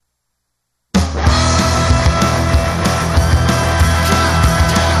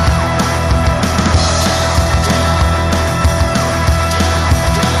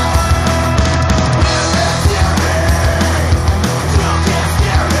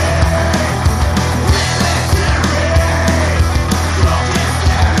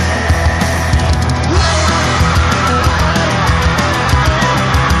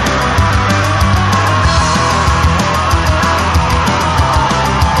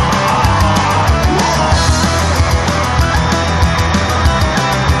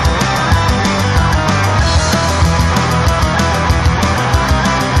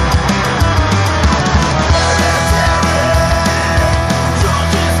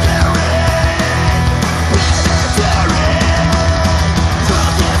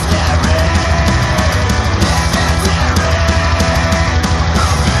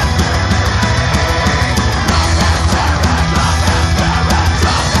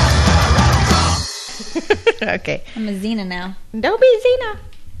Okay. I'm a Xena now. Don't be Xena.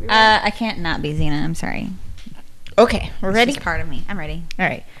 I can't not be Xena. I'm sorry. Okay, we're ready? It's part of me. I'm ready. All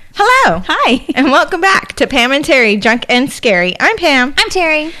right. Hello. Hi. And welcome back to Pam and Terry, Drunk and Scary. I'm Pam. I'm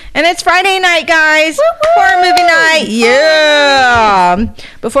Terry. And it's Friday night, guys. Woo-hoo! Horror movie night. Yeah.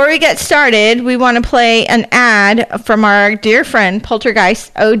 Before we get started, we want to play an ad from our dear friend,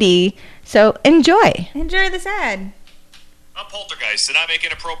 Poltergeist OD. So enjoy. Enjoy this ad. I'm Poltergeist, and I make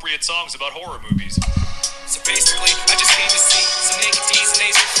inappropriate songs about horror movies. So basically, I just came to see some naked D's and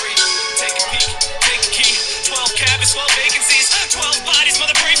A's for free. Take a peek, take a key. 12 cabins, 12 vacancies, 12 bodies,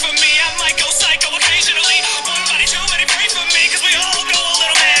 mother pray for me. I might go psycho occasionally. One body, too many, pray for me, cause we all go a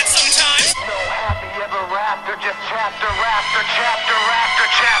little mad sometimes. No happy ever after, just chapter after chapter after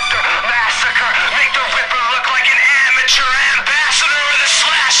chapter. Massacre, make the Ripper look like an amateur ambassador of the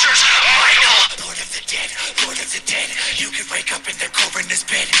slashers. Michael! Lord of the dead, Lord of the dead. You can wake up in the coroner's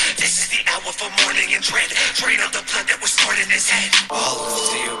bed. This is the hour for mourning and dread. Drain out the blood that was stored in his head. All of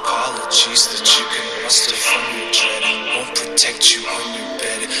the apologies that you can muster from your dread won't protect you on your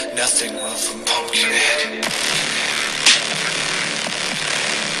bed. Nothing will from Pumpkinhead.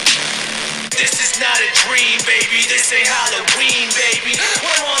 This is not a dream, baby. This ain't Halloween, baby.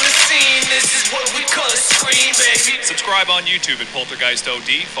 We're on the scene. This is what we call a scream, baby. Subscribe on YouTube at Poltergeist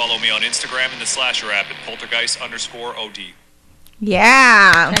OD. Follow me on Instagram and the Slasher app at Poltergeist_OD.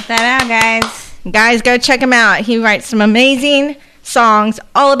 Yeah. Check that out, guys. Guys, go check him out. He writes some amazing songs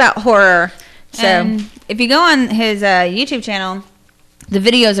all about horror. So And if you go on his YouTube channel, the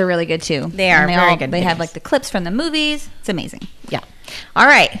videos are really good too. They are And very good They have videos. like the clips from the movies. It's amazing. yeah. All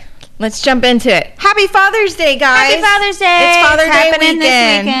right. Let's jump into it. Happy Father's Day, guys. Happy Father's Day. It's Father's It's Day happening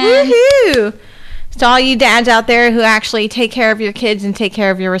weekend. this Woohoo. To all you dads out there who actually take care of your kids and take care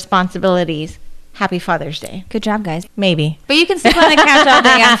of your responsibilities, happy Father's Day. Good job, guys. Maybe. But you can sleep on the couch all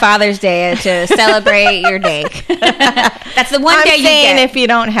day on Father's Day to celebrate your day. That's the one I'm day you saying get. if you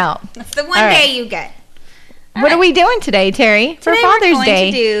don't help. That's the one All right. day you get. All What right. are we doing today, Terry, for Today Father's we're going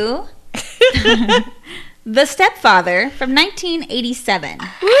Day? to do The Stepfather from 1987.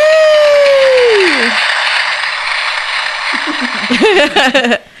 Woo!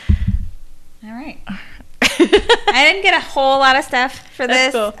 All right. I didn't get a whole lot of stuff for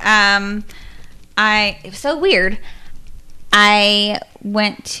this. That's cool. It was so weird. I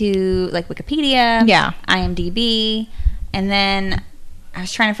went to like Wikipedia, Yeah. IMDb, and then I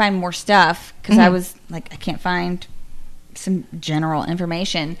was trying to find more stuff because I was like, I can't find some general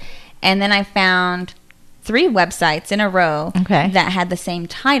information. And then I found 3 websites in a row Okay. that had the same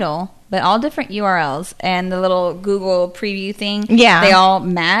title, but all different URLs. And the little Google preview thing, Yeah. they all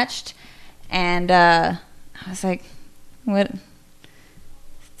matched. And I was like, what?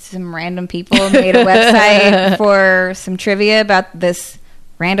 Some random people made a website for some trivia about this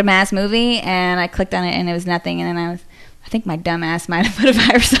random ass movie, and I clicked on it, and it was nothing. And then I think my dumb ass might have put a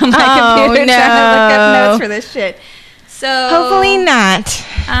virus on my Oh, computer no. trying to look up notes for this shit. So Hopefully not.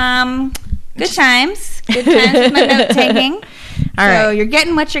 good times with my note taking. All So right. you're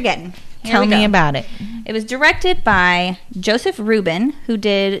getting what you're getting. Here Tell we me go. about it. It was directed by Joseph Rubin, who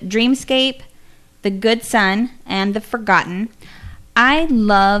did Dreamscape, The Good Son, and The Forgotten. I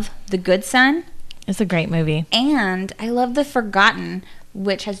love The Good Son, It's a great movie. and I love The Forgotten,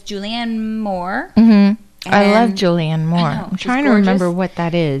 which has Julianne Moore. Mm-hmm. I love And- Julianne Moore. I know, I'm she's trying to gorgeous. remember what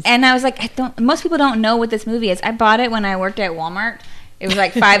that is. And I was like, most people don't know what this movie is. I bought it when I worked at Walmart. It was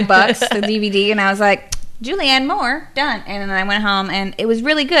like $5, the DVD, and I was like, Julianne Moore, done. And then I went home, and it was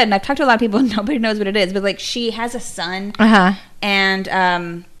really good. And I've talked to a lot of people, and nobody knows what it is. But like, she has a son, Uh-huh.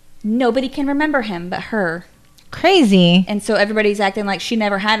 and nobody can remember him but her. Crazy. And so everybody's acting like she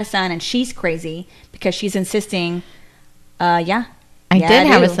never had a son, and she's crazy because she's insisting, yeah. I Yeah, did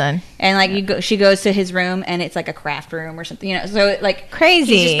have a do. son. And like she goes to his room, and it's like a craft room or something, So like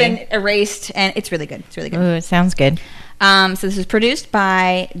Crazy. he's just been erased, and it's really good. It's really good. Ooh, it sounds good. So this was produced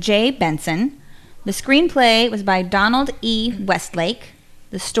by Jay Benson. The screenplay was by Donald E. Westlake.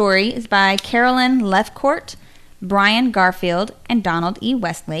 The story is by Carolyn Lefcourt, Brian Garfield, and Donald E.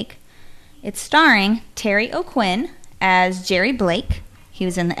 Westlake. It's starring Terry O'Quinn as Jerry Blake. He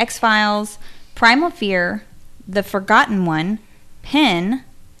was in The X-Files, Primal Fear, The Forgotten One, Penn,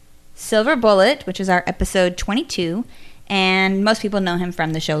 Silver Bullet, which is our episode 22, and most people know him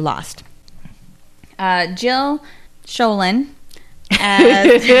from the show Lost. Jill Sholin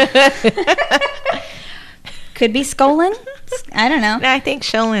as could be Skolin. I don't know. I think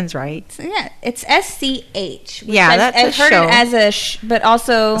Sholin's right. So, yeah, it's SCH. which Yeah, that's I've a heard show. it as but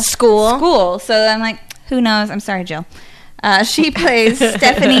also School. So I'm like, who knows? I'm sorry, Jill. She plays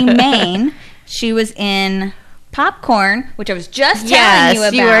Stephanie Main. She was in Popcorn, which I was just telling you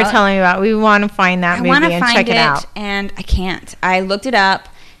about. you were telling me about. We want to find that I movie want to and find check it out. and I can't. I looked it up,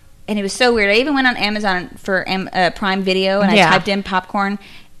 and it was so weird. I even went on Amazon for Prime Video, and I typed in popcorn,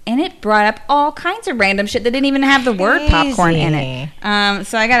 and it brought up all kinds of random shit that didn't even have the word popcorn in it.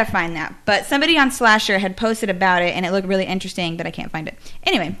 So I got to find that. But somebody on Slasher had posted about it, and it looked really interesting, but I can't find it.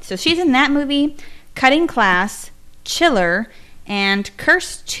 Anyway, so she's in that movie, Cutting Class, Chiller, and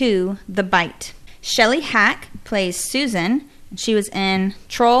Curse 2, The Bite. Shelley Hack plays Susan. She was in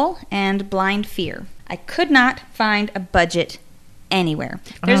Troll and Blind Fear. I could not find a budget anywhere.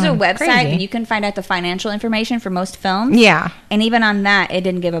 There's a website crazy. where you can find out the financial information for most films. Yeah. And even on that, it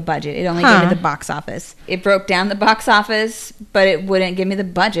didn't give a budget. It only gave me the box office. It broke down the box office, but it wouldn't give me the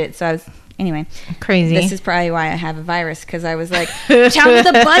budget. So I was... Anyway, Crazy. This is probably why I have a virus, because I was like, tell me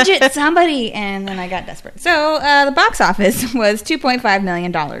the budget, somebody. And then I got desperate. So the box office was $2.5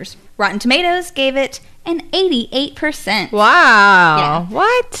 million. Rotten Tomatoes gave it an 88%. Wow. Yeah.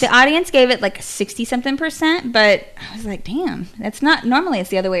 What? The audience gave it like 60-something%, but I was like, damn, that's not, normally it's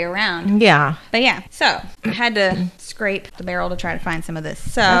the other way around. Yeah. But yeah, so I had to scrape the barrel to try to find some of this.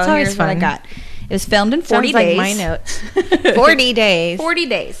 So That's always here's what I fun. got. It was filmed in 40 Sounds days. like my notes. 40 days. 40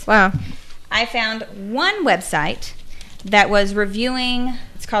 days. Wow. I found one website that was reviewing,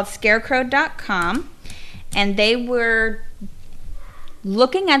 it's called scarecrow.com, and they were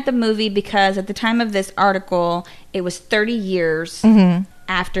looking at the movie because at the time of this article, it was 30 years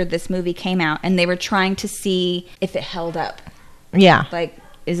after this movie came out, and they were trying to see if it held up. Yeah. Like,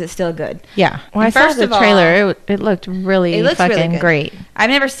 is it still good? Yeah. Well, I And saw first the of all- trailer. It looked really It looks fucking really good. great. I've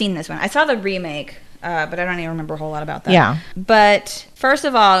never seen this one. I saw the remake, but I don't even remember a whole lot about that. Yeah. But first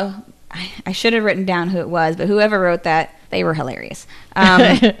of all, I should have written down who it was, but whoever wrote that, they were hilarious.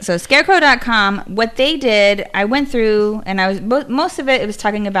 So Scarecrow.com, what they did, I went through, and I was most of it was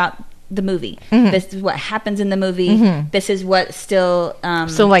talking about the movie. This is what happens in the movie. This is what still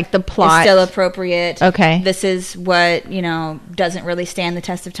So, like, the plot. is still appropriate. Okay. This is what, doesn't really stand the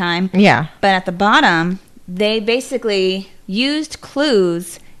test of time. Yeah. But at the bottom, they basically used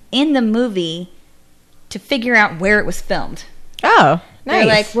clues in the movie to figure out where it was filmed. Oh, nice. They're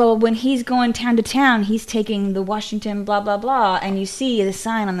like, well, when he's going town to town, he's taking the Washington blah, blah, blah, and you see the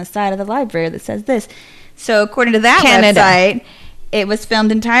sign on the side of the library that says this. So according to that Canada. website, it was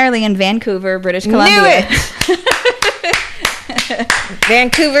filmed entirely in Vancouver, British Columbia. Knew it.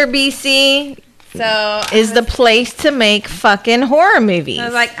 Vancouver, BC So is the place to make fucking horror movies. I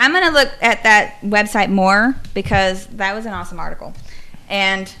was like, I'm going to look at that website more because that was an awesome article.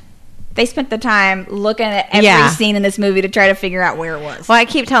 And they spent the time looking at every scene in this movie to try to figure out where it was. Well, I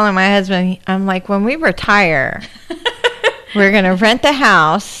keep telling my husband, I'm like, when we retire, we're going to rent the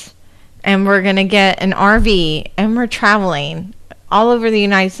house and we're going to get an RV and we're traveling all over the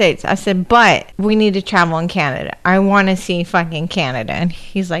United States. I said, but we need to travel in Canada. I want to see fucking Canada. And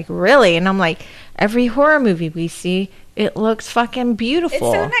he's like, really? And I'm like, every horror movie we see, it looks fucking beautiful.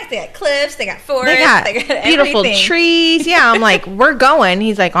 It's so nice. They got cliffs. They got forests. They got beautiful everything. trees. Yeah, I'm like, we're going.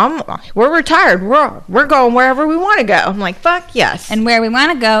 He's like, we're retired. We're going wherever we want to go. I'm like, fuck yes. And where we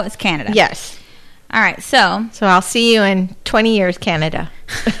want to go is Canada. Yes. All right, so So I'll see you in 20 years, Canada.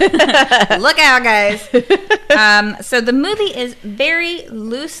 look out, guys. So the movie is very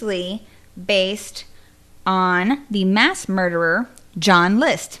loosely based on the mass murderer John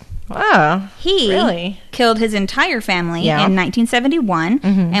List. Wow. He Really? killed his entire family Yeah. in 1971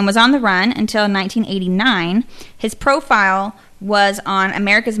 and was on the run until 1989. His profile was on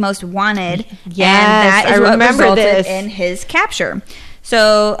America's Most Wanted. Yes, and that is I what remember resulted this. in his capture.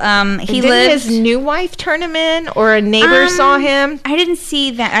 So he Didn't lived. his new wife turn him in, or a neighbor saw him? I didn't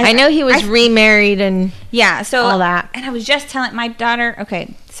see that. I know he was remarried and Yeah, so all that. And I was just telling my daughter.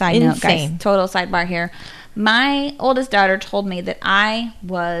 Okay, side note, guys. Insane. Total sidebar here. My oldest daughter told me that I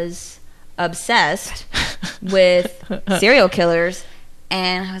was obsessed with serial killers,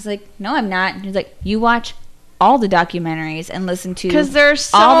 and I was like, "No, I'm not." And he was like, "You watch all the documentaries and listen to 'Cause they're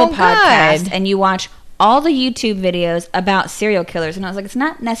so all the podcasts, good. and you watch all the YouTube videos about serial killers." And I was like, "It's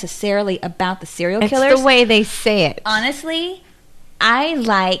not necessarily about the serial it's killers. the way they say it. Honestly, I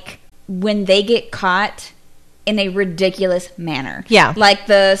like when they get caught in a ridiculous manner. Yeah. Like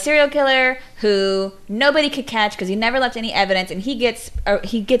the serial killer who nobody could catch because he never left any evidence, and he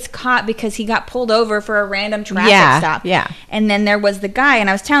gets caught because he got pulled over for a random traffic stop. Yeah. And then there was the guy, and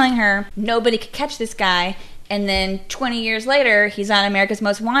I was telling her nobody could catch this guy, and then 20 years later he's on America's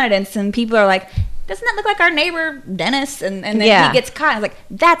Most Wanted, and some people are like, doesn't that look like our neighbor Dennis? And then he gets caught. I was like,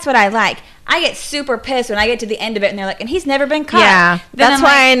 that's what I like. I get super pissed when I get to the end of it and they're like, and he's never been caught. Yeah. Then That's I'm why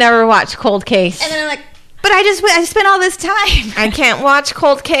like, I never watch Cold Case. and then I'm like, but I spent all this time. I can't watch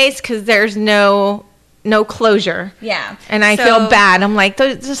Cold Case because there's no no closure. Yeah. And I So- feel bad. I'm like,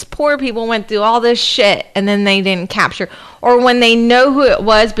 those poor people went through all this shit and then they didn't capture. Or when they know who it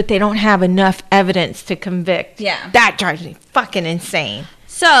was, but they don't have enough evidence to convict. Yeah. That drives me fucking insane.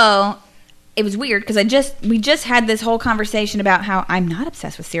 So it was weird because we just had this whole conversation about how I'm not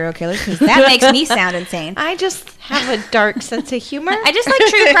obsessed with serial killers because that makes me sound insane. I just have a dark sense of humor. I just like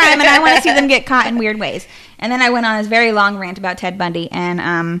true crime and I want to see them get caught in weird ways. And then I went on this very long rant about Ted Bundy,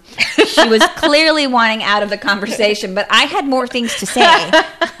 and she was clearly wanting out of the conversation, but I had more things to say.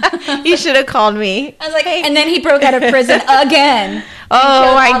 You should have called me. I was like, and then he broke out of prison again. Oh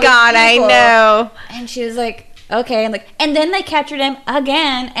killed my all these God, I people. know. And she was like, okay, and then they captured him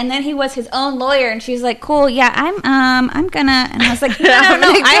again, and then he was his own lawyer, and she's like, cool, yeah, I'm gonna, and I was like, no, I'm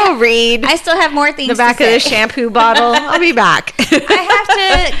gonna go read I still have more things. the back to of the say. shampoo bottle. I'll be back.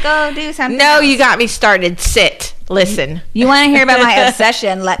 I have to go do something. No, else. you got me started. Sit. Listen. You want to hear about my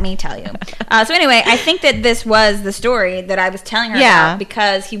obsession? Let me tell you. So anyway, I think that this was the story that I was telling her Yeah. about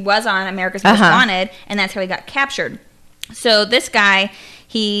because he was on America's Most Wanted, and that's how he got captured. So this guy,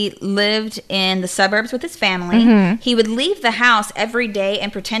 he lived in the suburbs with his family. Mm-hmm. He would leave the house every day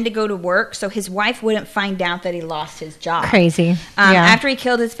and pretend to go to work so his wife wouldn't find out that he lost his job. Crazy. Yeah. After he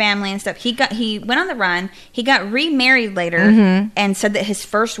killed his family and stuff, he went on the run. He got remarried later Mm-hmm. and said that his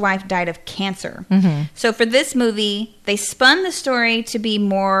first wife died of cancer. Mm-hmm. So for this movie, they spun the story to be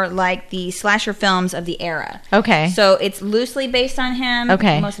more like the slasher films of the era. Okay. So it's loosely based on him.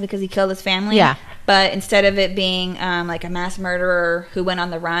 Okay. Mostly because he killed his family. Yeah. But instead of it being like a mass murderer who went on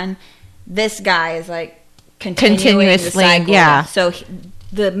the run, this guy is like continuing the Continuously, cycle. yeah. So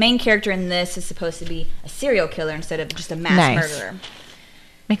the main character in this is supposed to be a serial killer instead of just a mass Nice. murderer.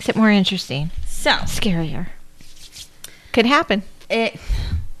 Makes it more interesting. So Scarier. Could happen. I'm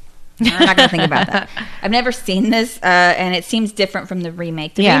not going to think about that. I've never seen this, and it seems different from the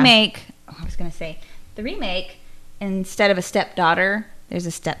remake. The remake, instead of a stepdaughter, there's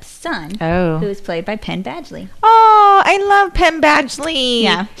a stepson Oh. who is played by Penn Badgley. Oh, I love Penn Badgley.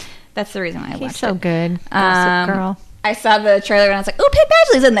 Yeah, that's the reason why I He's watched so it. good. Gossip Girl. I saw the trailer and I was like, "Oh, Penn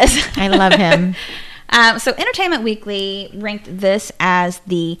Badgley's in this." I love him. So Entertainment Weekly ranked this as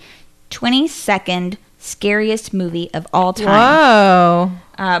the 22nd scariest movie of all time. Whoa.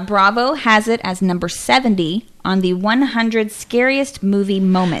 Bravo has it as number 70 on the 100 scariest movie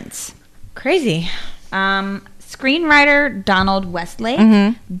moments. Crazy. Screenwriter Donald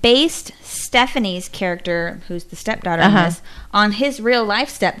Westlake based Stephanie's character, who's the stepdaughter in this, on his real life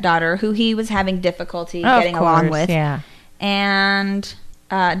stepdaughter, who he was having difficulty getting along with. Yeah. And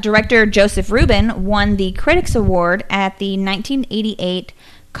director Joseph Rubin won the Critics Award at the 1988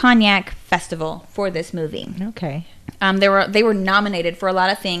 Cognac Festival for this movie. Okay. They were nominated for a lot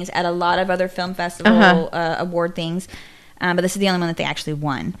of things at a lot of other film festival award things, but this is the only one that they actually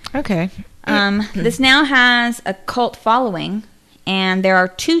won. Okay. This now has a cult following, and there are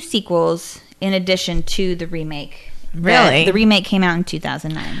 2 sequels in addition to the remake. Really? The remake came out in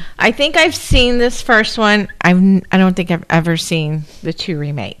 2009. I think I've seen this first one. I don't think I've ever seen the 2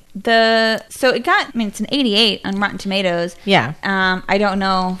 remake. So it got, it's an 88 on Rotten Tomatoes. Yeah. I don't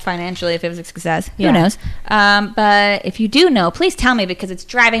know financially if it was a success. Yeah. Who knows? But if you do know, please tell me because it's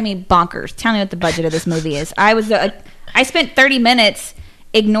driving me bonkers. Tell me what the budget of this movie is. I spent 30 minutes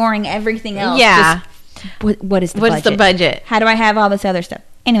ignoring everything else. Yeah. Just, what is the What's budget? the budget? How do I have all this other stuff?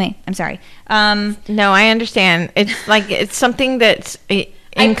 Anyway, I'm sorry. No, I understand. It's like it's something that's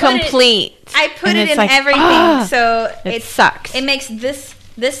incomplete. I put And it it's in like, everything, so it sucks. It makes this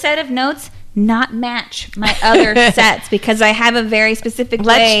set of notes not match my other sets because I have a very specific way.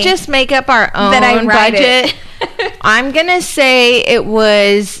 Let's just make up our own that I write budget. I'm gonna say it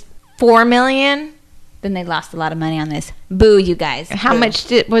was $4 million. Then they lost a lot of money on this. Boo, you guys. How Boo.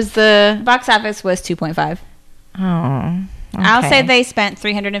 much was the? Box office was 2.5. Oh, I'll say okay. they spent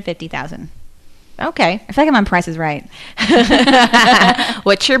 $350,000. Okay. I feel like I'm on Price is Right.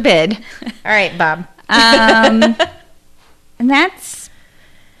 What's your bid? All right, Bob. And that's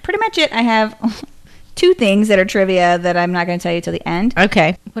pretty much it. I have 2 things that are trivia that I'm not going to tell you till the end.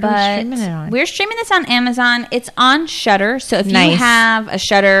 Okay. What are we But streaming it on? we're streaming this on Amazon. It's on Shudder. So if you Nice. have a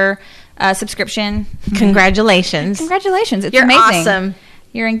Shudder subscription, Congratulations. congratulations. It's You're amazing. awesome.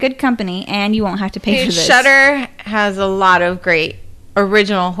 You're in good company, and you won't have to pay for Dude, this. Shudder has a lot of great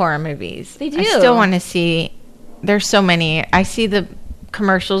original horror movies. They do. I still want to see. There's so many. I see the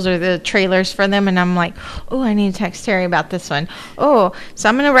commercials or the trailers for them, and I'm like, oh, I need to text Terry about this one. Oh, so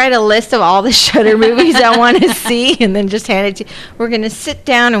I'm going to write a list of all the Shudder movies I want to see, and then just hand it to you. We're going to sit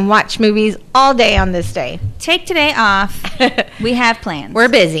down and watch movies all day on this day. Take today off. We have plans. We're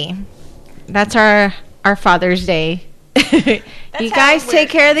busy. That's our Father's Day. That's You how guys it take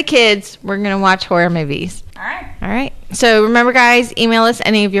works. care of the kids. We're going to watch horror movies. All right. All right. So remember, guys, email us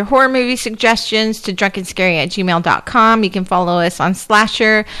any of your horror movie suggestions to drunkenscary@gmail.com. You can follow us on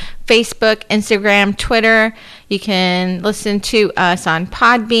Slasher, Facebook, Instagram, Twitter. You can listen to us on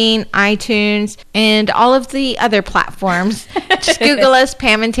Podbean, iTunes, and all of the other platforms. Just Google us,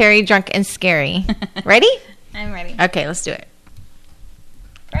 Pam and Terry, Drunk and Scary. Ready? I'm ready. Okay, let's do it.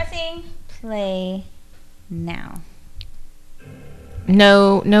 Pressing play now.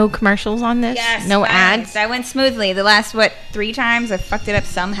 No commercials on this? No fine. ads? That went smoothly. The last, 3 times I fucked it up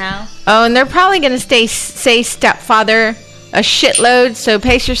somehow. Oh, and they're probably going to say stepfather a shitload, so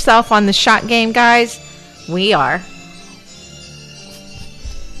pace yourself on the shot game, guys. We are.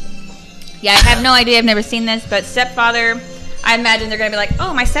 Yeah, I have no idea. I've never seen this, but stepfather, I imagine they're going to be like,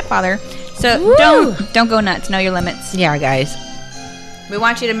 oh, my stepfather. So Woo! don't go nuts. Know your limits. Yeah, guys. We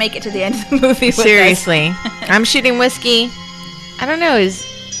want you to make it to the end of the movie with us. Seriously. I'm shooting whiskey. I don't know, is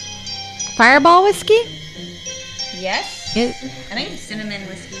Fireball whiskey? Yes? It, I think it's cinnamon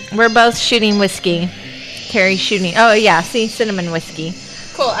whiskey. we're both shooting whiskey. Carrie's shooting. Oh, yeah, see, cinnamon whiskey.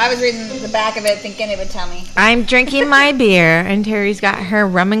 Cool. I was reading the back of it thinking it would tell me. I'm drinking my beer, and Terry's got her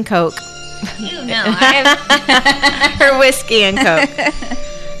rum and Coke. You know. I have... Her whiskey and Coke.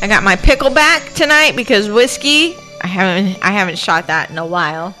 I got my pickleback tonight because whiskey, I haven't shot that in a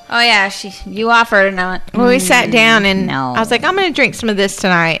while. Oh, yeah. You offered or not. Well, we sat down and No. I was like, I'm going to drink some of this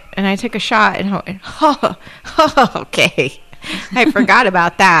tonight. And I took a shot and I went, okay. I forgot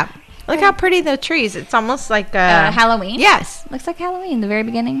about that. Look how pretty the trees. It's almost like Halloween? Yes. Looks like Halloween, the very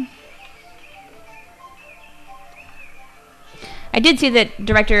beginning. I did see that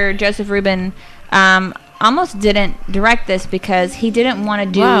director Joseph Rubin almost didn't direct this because he didn't want to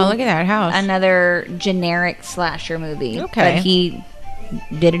do Wow, look at that house. another generic slasher movie. Okay. But he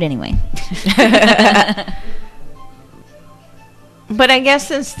did it anyway. But I guess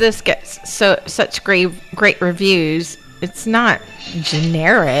since this gets such great reviews, it's not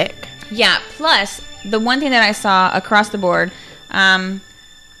generic. Yeah, plus, the one thing that I saw across the board,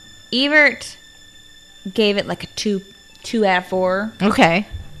 Ebert gave it like a 2 out of 4. Okay.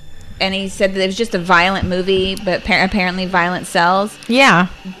 And he said that it was just a violent movie, but apparently violent sells. Yeah.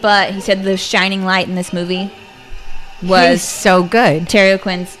 But he said the shining light in this movie Was was so good. Terry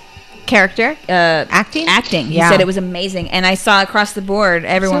O'Quinn's Character? Acting? acting. He Yeah. said it was amazing. And I saw across the board,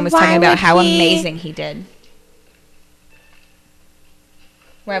 everyone So was why talking about would how he- amazing he did.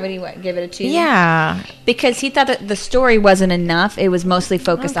 Why would he give it a 2? Yeah. Because he thought that the story wasn't enough. It was mostly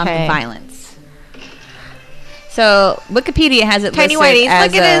focused on the Okay. violence. So Wikipedia has it Tiny listed Whitey's.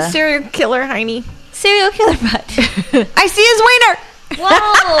 as Look at a his serial killer, Heine. serial killer butt. I see his wiener.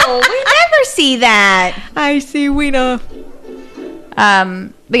 Whoa, we never see that. I see wiener.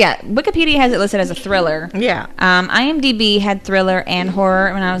 But yeah, Wikipedia has it listed as a thriller. Yeah. IMDb had thriller and horror,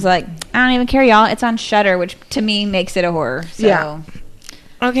 and I was like, I don't even care, y'all. It's on Shudder, which to me makes it a horror. So. Yeah.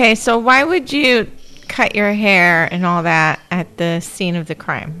 Okay, so why would you cut your hair and all that at the scene of the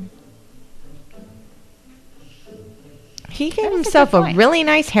crime? He gave That is a himself good a point. really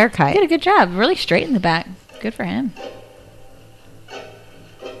nice haircut. He did a good job. Really straight in the back. Good for him.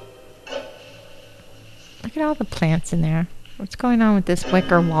 Look at all the plants in there. What's going on with this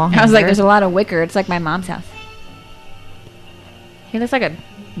wicker wall? I was like, hanger? there's a lot of wicker. It's like my mom's house. He looks like a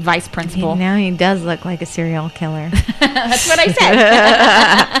vice principal. Now he does look like a serial killer. That's what I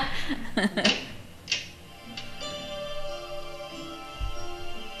said.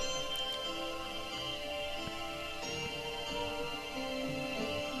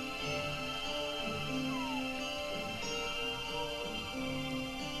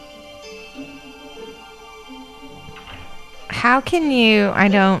 How can you?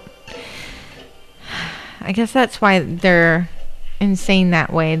 I guess that's why they're insane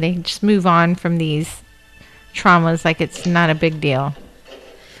that way. They just move on from these traumas like it's not a big deal.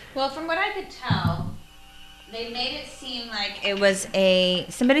 Well, from what I could tell, they made it seem like it was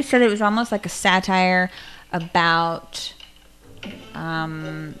somebody said it was almost like a satire about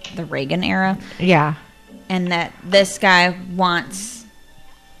the Reagan era, Yeah. and that this guy wants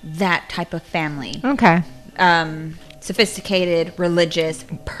that type of family. Okay. Sophisticated, religious,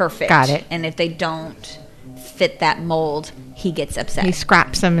 perfect. Got it. And if they don't fit that mold, he gets upset. He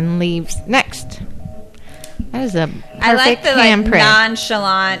scraps them and leaves. Next. That is a perfect I like the handprint.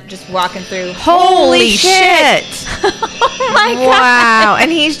 nonchalant, just walking through. Holy shit! Oh my god! Wow.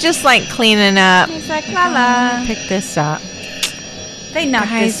 And he's just like cleaning up. He's like, la la. Pick this up. They knocked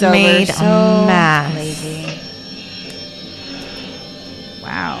Guys this over made a so mess. lazy.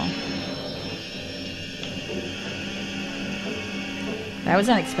 Wow. That was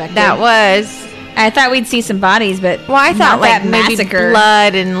unexpected. That was. I thought we'd see some bodies, but Well, I thought not like that maybe massacre.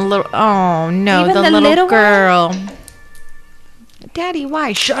 blood and little. Oh no, Even the the little little girl. Daddy,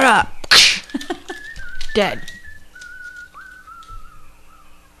 why? Shut up. Dead.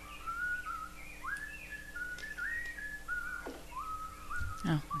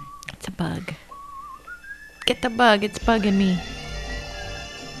 Oh. It's a bug. Get the bug. It's bugging me.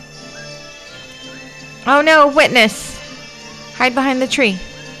 Oh no, witness. Hide behind the tree.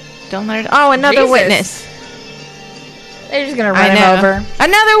 Don't let it. Oh, another Jesus. witness. They're just gonna I run him know. over.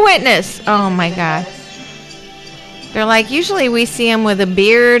 Another witness. Oh my god. They're like, usually we see him with a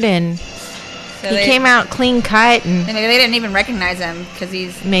beard and So he they, came out clean cut and Maybe they didn't even recognize him because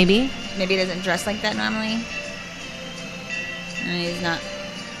he's maybe. maybe he doesn't dress like that normally. And he's not.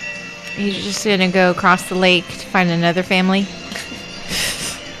 He's just gonna go across the lake to find another family.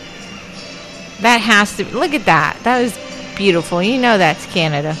 That has to. Look at that. That is beautiful. You know that's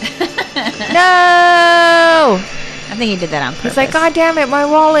Canada. No. I think he did that on purpose. It's like, God damn it, my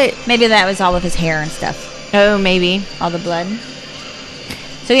wallet. Maybe that was all of his hair and stuff. Oh, maybe. All the blood.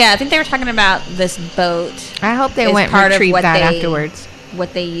 So yeah, I think they were talking about this boat. I hope they Is went and part of retrieved what that they- afterwards.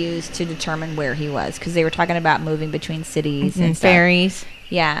 What they used to determine where he was, because they were talking about moving between cities And and stuff. fairies.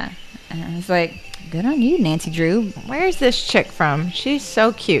 Yeah, and it's like, good on you, Nancy Drew. Where's this chick from? She's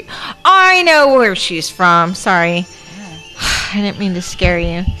so cute. I know where she's from. Sorry. I didn't mean to scare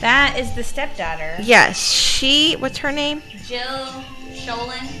you. That is the stepdaughter, Yes, she. What's her name? Jill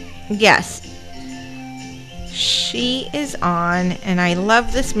Sholin. Yes. She is on, and I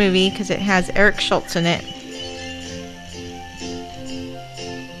love this movie because it has Eric Schultz in it.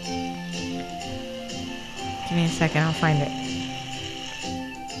 Give me a second, I'll find it.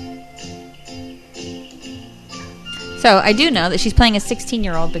 So I do know that she's playing a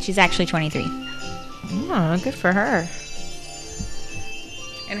 16-year-old, but she's actually 23. Oh, good for her.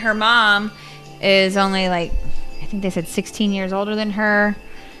 And her mom is only like, I think they said 16 years older than her,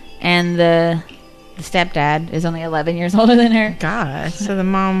 and the stepdad is only 11 years older than her. God, so the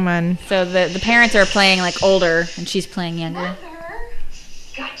mom and So the parents are playing like older, and she's playing younger.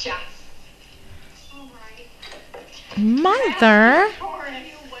 Gotcha. mother.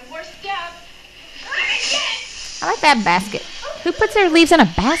 One more step. I like that basket. Who puts their leaves in a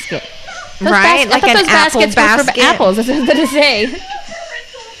basket? Those Right, I like thought an those apple baskets were for basket. apples. That's what I was going to say.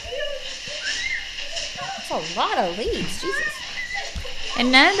 That's a lot of leaves. Jesus.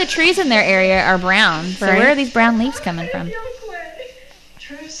 And none of the trees in their area are brown. So Right. where are these brown leaves coming from?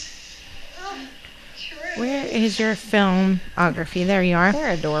 Truce. Where is your filmography? There you are.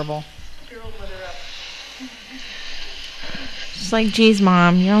 They're adorable. Just like, geez,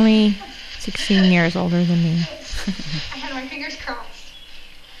 Mom, you're only 16 years older than me. I had my fingers crossed.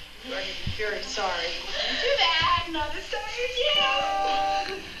 You are very sorry. Do that. Not as sorry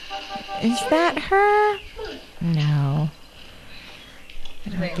as you. Is that her? No. I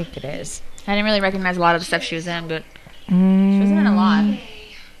don't think it is. I didn't really recognize a lot of the stuff she was in, but she wasn't in a lot.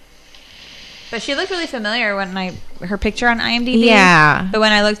 But she looked really familiar when her picture on IMDb. Yeah. But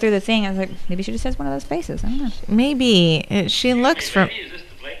when I looked through the thing, I was like, maybe she just has one of those faces. I don't know. Maybe. She looks from... Is this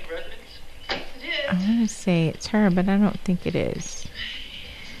the Blake residence? I want to say it's her, but I don't think it is.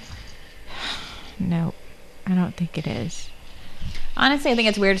 No, I don't think it is. Honestly, I think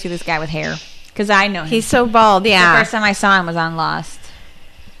it's weird to see this guy with hair. Because I know him. He's so bald, The yeah. first time I saw him was on Lost.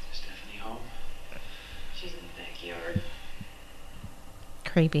 Stephanie home? She's in the backyard.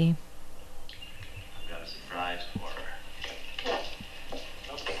 Creepy. I've got a surprise for her.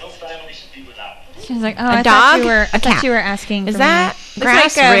 No family should be without. She was like, oh, A I dog? thought A cat. you were asking Is for that me. grass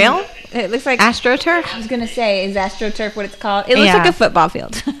Looks like, real? It looks like... AstroTurf? I was going to say, is AstroTurf what it's called? It looks Yeah. like a football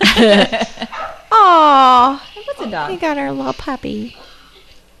field. Aww. What's a We dog? got our little puppy.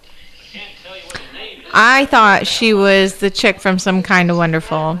 Can't tell you what his name is. I thought she was the chick from Some Kind of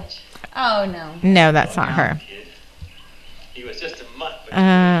Wonderful. Oh, no. No, that's not her. Kid. He was just a mutt. But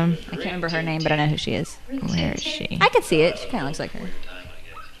Um, I can't remember her name, but I know who she is. where is she? I could see it. She kind of looks like her. time,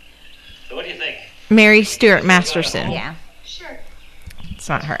 I guess. So what do you think? Mary Stuart Masterson. Yeah. Sure. It's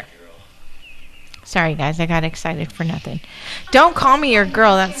not her. Sorry, guys. I got excited for nothing. Don't call me your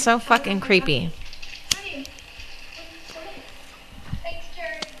girl. That's so fucking creepy. Honey. Thanks,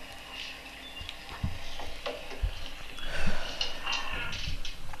 Jared.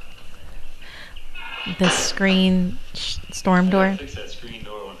 The screen storm door. Fix that screen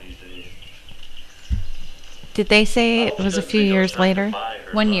door one of these days. Did they say it was a few years later?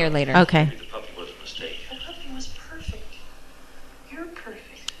 1 year later. Okay. The puppy was a mistake. The puppy was perfect. You're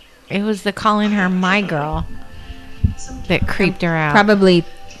perfect. It was the calling her my girl that creeped her out. Probably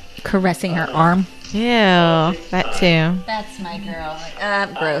caressing her arm. Ew, that too. That's my girl.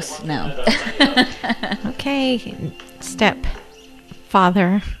 Gross. No. Okay, step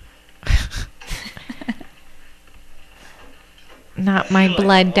father. Not my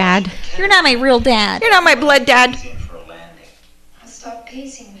blood dad. You're not my real dad. You're not my blood dad. For a landing. I'll stop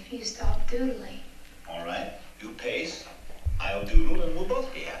pacing if you stop doodling. All right, you pace. I'll doodle, and we'll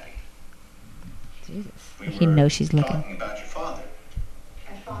both be happy. Jesus. We He were knows she's looking. Talking about your father.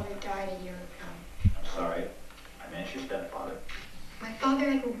 My father died a year ago. I'm sorry. I meant your stepfather. My father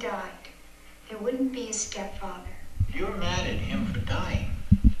hadn't died. There wouldn't be a stepfather. You're mad at him for dying.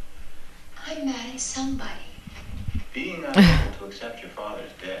 I'm mad at somebody. Being unable to accept your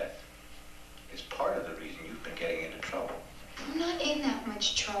father's death is part of the reason you've been getting into trouble. I'm not in that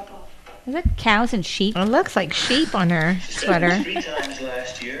much trouble. Is that cows and sheep? It looks like sheep on her sweater. 3 times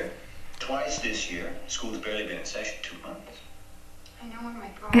last year, twice this year. School's barely been in session 2 months. I know where my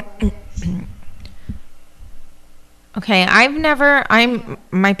problem is. Okay,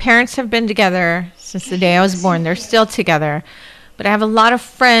 my parents have been together since the day I was born. They're still together. But I have a lot of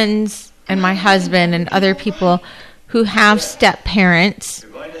friends and my husband and other people who have step parents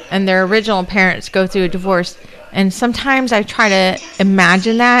and their original parents go through a divorce. And sometimes I try to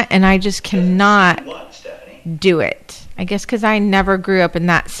imagine that and I just cannot What, Stephanie? do it. I guess because I never grew up in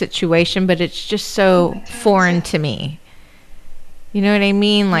that situation, but it's just so foreign to me. You know what I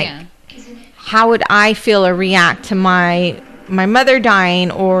mean? Like, Yeah. how would I feel or react to my mother dying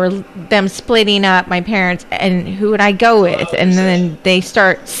or them splitting up, my parents, and who would I go with? And then they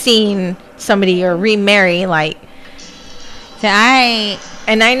start seeing somebody or remarry, like, So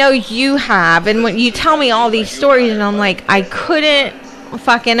and I know you have, and when you tell me all these stories, and I'm like, I couldn't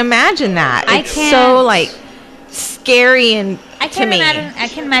fucking imagine that. I It's can't- so, like, scary and I to can't me. imagine. I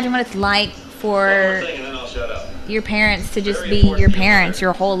can't imagine what it's like for And then I'll shut up. your parents to just be your parents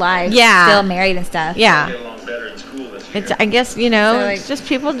your whole life. Yeah. Still married and stuff. Yeah. Get along better in school this year. It's, I guess, you know, So, like- it's just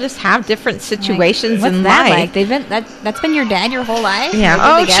people just have different situations What's in that life. like? They've been that's been your dad your whole life. Yeah. They've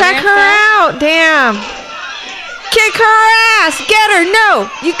been Oh, together check and her stuff? out. Damn. Kick her ass. Get her. No,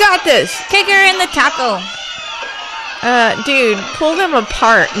 you got this. Kick her in the taco. Dude, pull them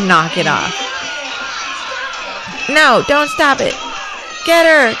apart and knock it off. No, don't stop it. Get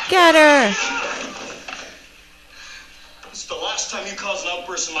her. Get her. It's the last time you cause an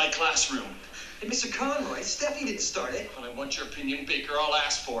outburst in my classroom. Hey, Mr. Conroy, Stephanie didn't start it. When I want your opinion, Baker, I'll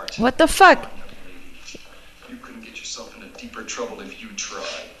ask for it. What the fuck? You couldn't get yourself into deeper trouble if you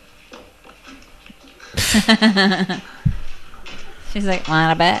tried. She's like,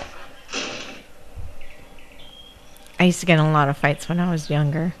 wanna bet? I used to get in a lot of fights when I was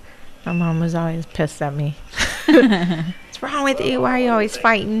younger. My mom was always pissed at me. What's wrong with you? Why are you always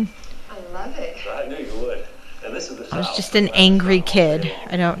fighting? I love it. I knew you would. And this is the I was just an angry kid.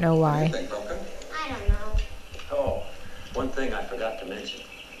 I don't know why. I don't know. Oh, one thing I forgot to mention.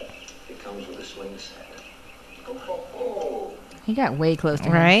 It comes with a swing set. He got way close to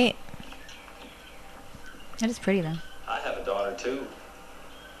her. Right? That is pretty though. I have a daughter too.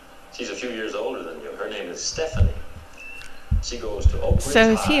 She's a few years older than you. Her name is Stephanie. She goes to Oak Ridge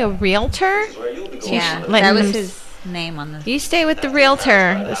So is he a High. realtor? This is where you'll be going. Yeah, letting that was them his name on the. You stay with the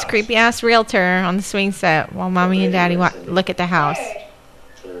realtor, this creepy ass realtor on the swing set while mommy and daddy look at the house.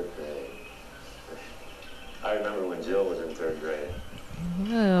 Third grade. I remember when Jill was in third grade.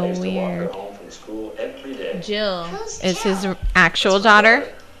 I Oh, used to walk her weird. home from school every day. Jill. Is his actual daughter?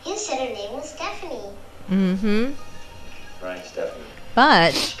 You said her name was Stephanie. Mm-hmm. Right, Stephanie.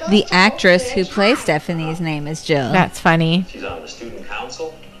 But the actress who plays Stephanie's name is Jill. That's funny. She's on the student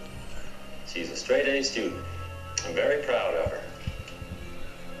council. She's a straight A student. I'm very proud of her.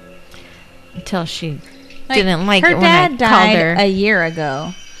 Until she didn't like her it when I dad called died her. a year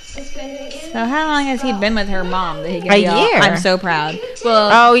ago. So how long has he been with her mom? That he can A be all, year. I'm so proud. Well,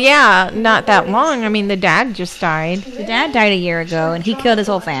 Oh, yeah. Not that long. I mean, the dad just died. the dad died a year ago, and he killed his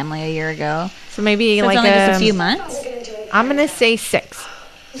whole family a year ago. So maybe So like it's only just a few months. I'm going to say 6.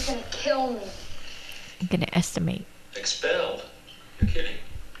 He's gonna kill me. I'm going to estimate. Expelled? You're kidding.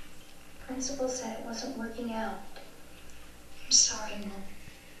 Principal said it wasn't working out. I'm sorry, Mom.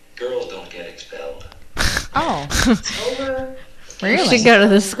 Girls don't get expelled. Oh, Over. You really? should go to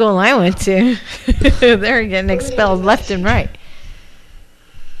the school I went to. They're getting expelled left and right.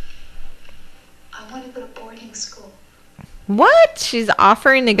 I want to go to boarding school. What? She's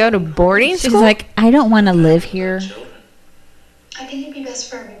offering to go to boarding She's school? like, I don't want to live here. Children. I think it'd be best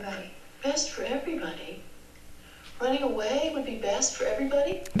for everybody. Best for everybody. Running away would be best for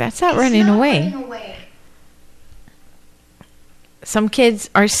everybody. That's not It's running not away. running away. Some kids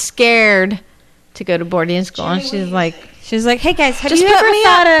are scared to go to boarding school. And Jimmy, what do she's you like, think? She's like, hey guys, have Just you put ever me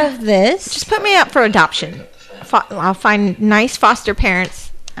thought up. of this? Just put me up for adoption. I'll find nice foster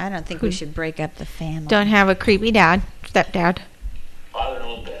parents. I don't think we should break up the family. Don't have a creepy dad, stepdad. Father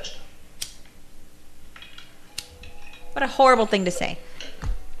knows best. What a horrible thing to say.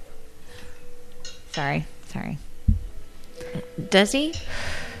 Sorry. Does he?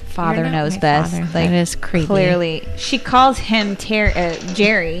 Father You're not knows my best. father. Like, That is creepy. Clearly, she calls him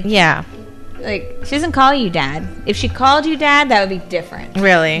Jerry. Yeah, Like, she doesn't call you dad. If she called you dad, that would be different.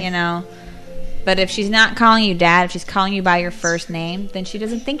 really. You know? But if she's not calling you dad, if she's calling you by your first name, then she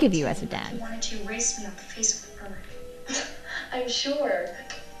doesn't think of you as a dad. Why don't you erase me off the face of the earth? I'm sure.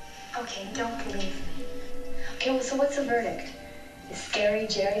 Okay, don't believe me. Okay, well, so what's the verdict? Is Scary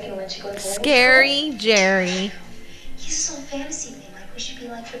Jerry gonna let you go to boarding school? Scary Jerry. He's this whole fantasy thing. Like, we should be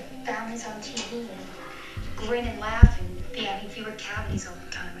like the families on TV and grin and laugh and be having fewer cavities all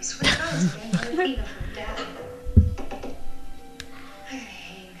the time. I swear to God, it's going even from Dad. I gotta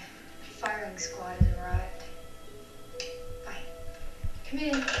hang. Firing squad has arrived. Bye. Come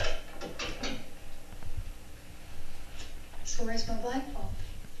in. So where's my blindfold?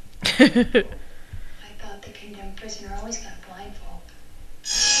 I thought the condemned prisoner always got a blindfold.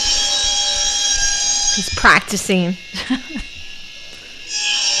 He's practicing. I'm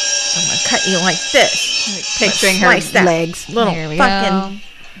gonna cut you like this. Picturing her Slice that legs. Little There we fucking go.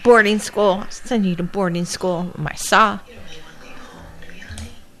 boarding school. I'll send you to boarding school with my saw.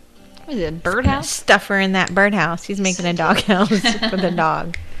 What is it, a birdhouse? Stuff her in that birdhouse. He's making a doghouse for the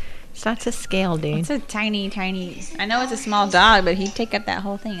dog. It's not to scale, dude. It's a tiny. I know it's a small dog, but he'd take up that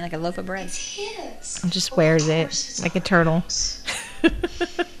whole thing like a loaf of bread. His. Just wears it like a turtle.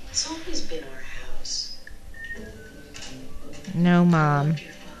 It's always been our house. No, Mom. Loved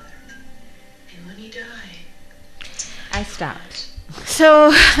your father. And when he died, I stopped.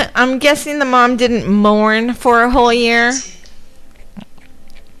 So I'm guessing the mom didn't mourn for a whole year.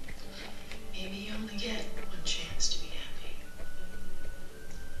 maybe you only get one chance to be happy.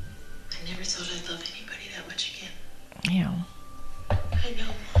 I never thought I'd love anybody that much again. Yeah. I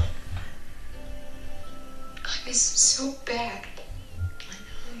know, Mom. I miss him so bad.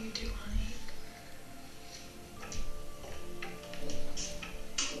 I know you do, honey.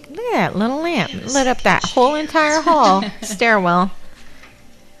 Look at that little lamp. Lit up that whole entire hall. Stairwell.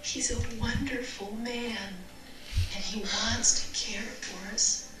 He's a wonderful man, and he wants to care for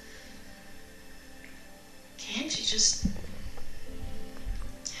us. Can't you just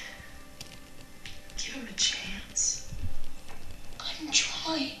give him a chance? I'm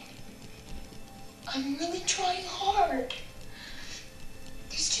trying. I'm really trying hard.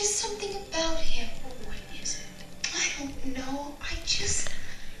 There's just something about him. What is it? I don't know. I just.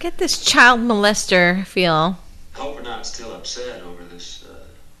 Get this child molester feel. I hope we're not still upset over this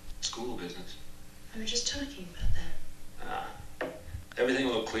school business. We were just talking about that. Everything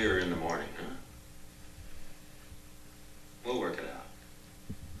will look clearer in the morning, huh? We'll work it out.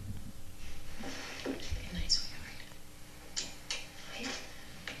 Good night, sweetheart.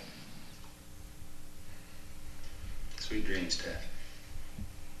 Sweet dreams, Steph.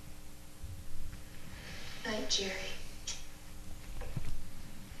 Night, Jerry.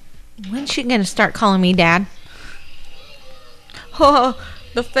 When's she gonna start calling me Dad? Oh,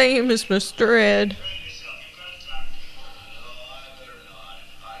 the famous Mr. Ed.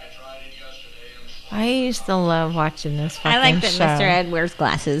 I used to love watching this fucking I like that show. Mr. Ed wears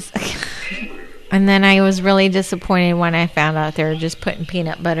glasses. And then I was really disappointed when I found out they were just putting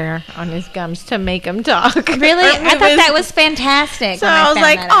peanut butter on his gums to make him talk. Really? I thought that was fantastic. So when I was found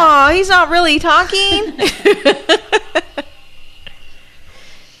like, that out. oh, he's not really talking?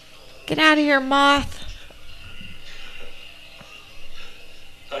 Get out of here, moth.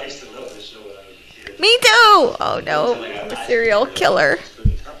 I used to love this show when I was a kid. Me too. Oh no, I'm a serial killer. I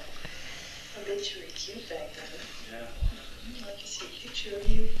bet you were cute back then. Yeah, I'd like to see a picture of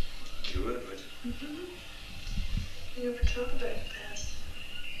you. you would, but You never talk about the past.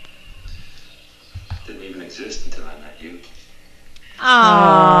 didn't even exist until I met you.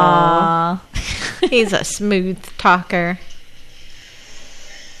 Aww. He's a smooth talker.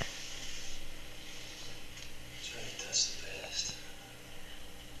 Trying to touch the past.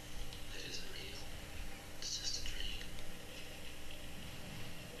 It isn't real. It's just a dream.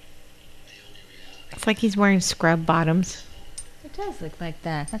 The only reality. It's like he's wearing scrub bottoms. It does look like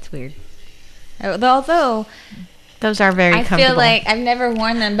that. That's weird. Although Those are very I comfortable. feel like I've never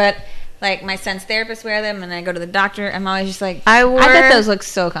worn them, but like my son's therapist wear them, and I go to the doctor. I'm always just like, I wore bet those look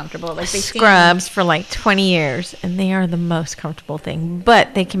so comfortable. Like they seem- scrubs for like 20 years, and they are the most comfortable thing.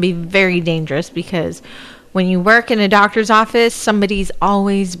 But they can be very dangerous because when you work in a doctor's office, somebody's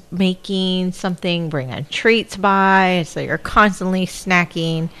always making something, bringing treats by, so you're constantly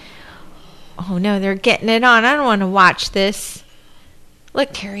snacking. Oh no, they're getting it on. I don't want to watch this. Look,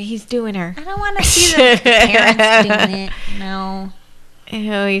 Terry, he's doing her. I don't want to see the parents doing it. No.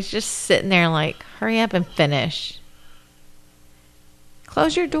 Ew, he's just sitting there like, hurry up and finish.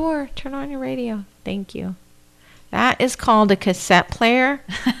 Close your door. Turn on your radio. Thank you. That is called a cassette player.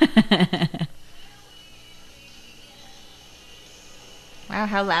 Wow,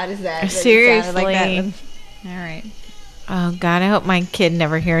 how loud is that? Seriously. Like that. All right. Oh, God, I hope my kid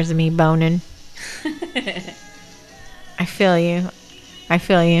never hears me boning. I feel you. I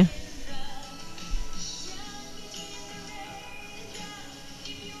feel you.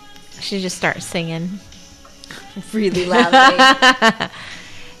 She just starts singing. Really loudly.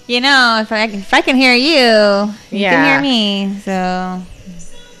 You know, if I can hear you, you can hear me. So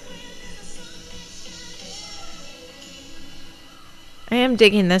I am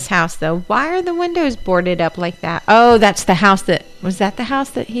digging this house, though. Why are the windows boarded up like that? Oh, that's the house that... Was that the house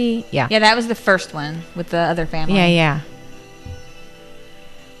that he... Yeah. Yeah, that was the first one with the other family. Yeah, yeah.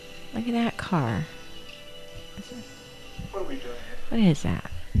 Look at that car. What are we doing here? What is that?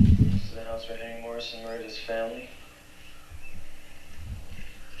 This is the house where Henry Morrison murdered his family.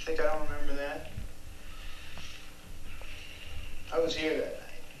 Think I don't remember that? I was here that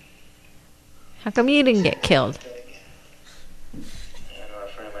night. How come you didn't get killed? I know a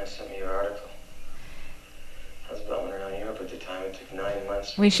friend of mine sent me your article. I was bumming around Europe at the time. It took 9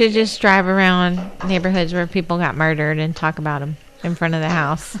 months. We should just drive around neighborhoods where people got murdered and talk about them in front of the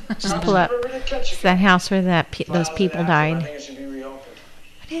house. Just pull up. It's that house where those people I died. think it should be reopened.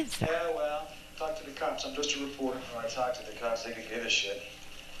 What is that? Yeah, well, talk to the cops. I'm just a reporter. When I talked to the cops, they could give a shit.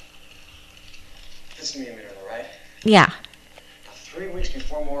 Listen to me a minute, all right? Yeah. Now, 3 weeks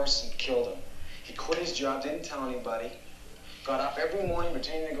before Morrison killed him, he quit his job, didn't tell anybody, got up every morning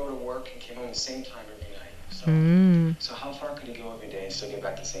pretending to go to work, and came home the same time every night. So how far could he go every day and still get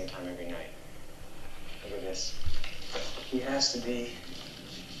back the same time every night? Look at this. He has to be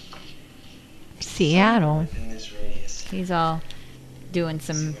Seattle. in this radius. He's all doing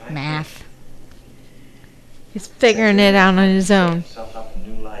some math. He's figuring it out on his own. Himself up a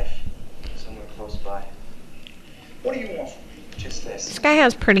new life somewhere close by. What do you want from me? Just This this. guy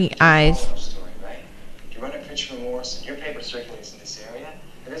has pretty eyes. Story, right? You run a picture of Morrison. Your paper circulates in this area.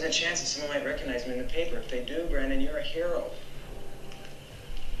 And there's a chance that someone might recognize him in the paper. If they do, Brandon, you're a hero.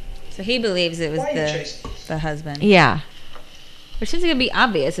 So he believes it was Why are you chasing? the husband. Yeah. Which is going to be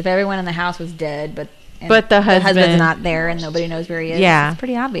obvious if everyone in the house was dead, but the husband's husband's not there and nobody knows where he is. Yeah. It's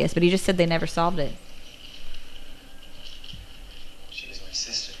pretty obvious, but he just said they never solved it. She was my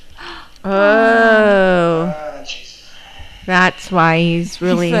sister. Oh. Jesus. That's why he's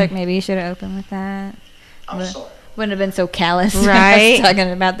really... He's like, maybe you should have opened with that. I'm But- sorry. Wouldn't have been so callous. Right.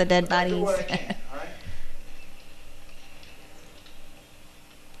 Talking about the dead I'll do bodies. what I can, all right?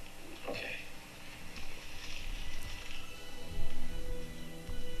 Okay.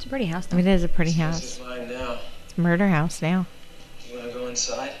 It's a pretty house, though. It is a pretty This house. is mine now. It's a murder house now. You want to go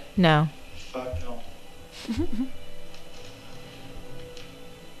inside? No. Fuck no.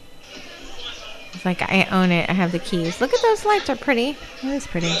 It's like, I own it. I have the keys. Look at those lights. Are pretty. It is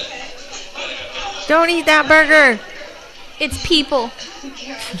pretty. Don't eat that burger. It's people.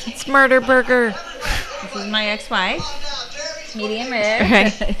 It's murder burger. This is my ex-wife. Medium rare.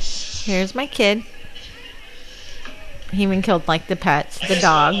 Right. Here's my kid. He even killed, like, the pets. The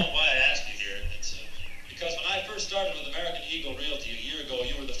dog. I don't know why I asked you here. It's, because when I first started with American Eagle Realty a year ago,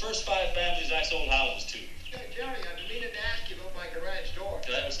 you were the first 5 families I sold houses to. Hey, Jerry, I've been meaning to ask you about my garage door.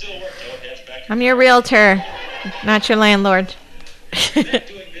 That would still work, though, if you had your back. I'm your realtor, not your landlord. We've been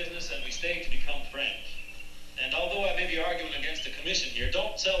doing business and we stayed to become friends. And although I may be arguing against the commission here,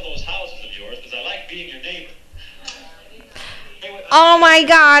 don't sell those houses of yours because I like being your neighbor. Hey, wait, Oh my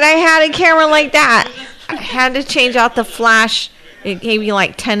God, I had a camera like that. I had to change out the flash. It gave me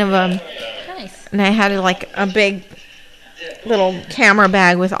like 10 of them. Nice. And I had like a big little camera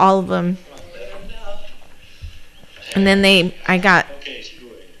bag with all of them. And then I got okay, screw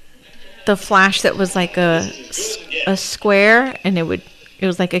it. the flash that was like a square, and it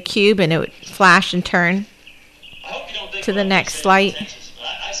was like a cube, and it would flash and turn I hope you don't think to the what I'm next saying light. is pretentious, but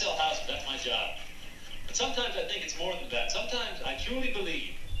I sell houses, that's my job. But sometimes I think it's more than that. Sometimes I truly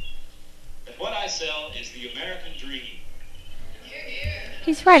believe that what I sell is the American dream.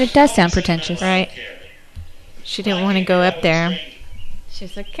 He's right. It does sound pretentious. Right. She didn't want to go up there.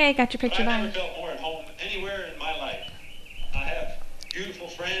 She's like, okay, got your picture. I've Bye. never felt more at home anywhere in my life. I have beautiful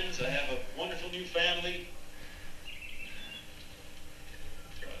friends. I have a wonderful new family.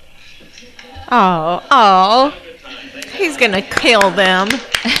 Oh. He's going to kill them.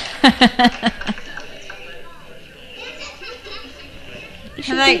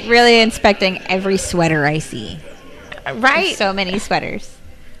 I'm like really inspecting every sweater I see. Right? There's so many sweaters.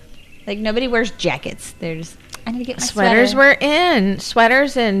 Like nobody wears jackets. They're just, I need to get my Sweaters sweater. were in.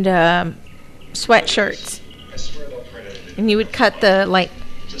 Sweaters and sweatshirts. And you would cut the like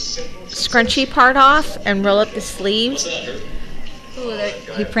scrunchy part off and roll up the sleeves.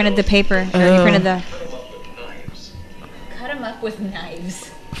 He printed the paper. Or he Oh. printed the. Cut them up with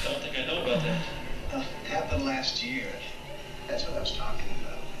knives. I don't think I know about that. Happened last year. That's what I was talking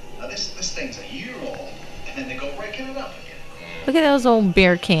about. Now this thing's a year old, and then they go raking it up again. Look at those old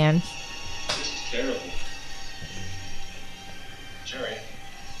beer cans. This is terrible. Jerry.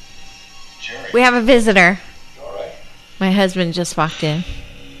 We have a visitor. You all right? My husband just walked in.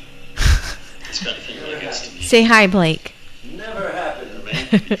 This kind of thing really gets to me. Say hi, Blake. Never happened. A man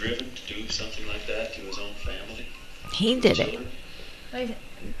could be driven to do something like that to his own family. He did it.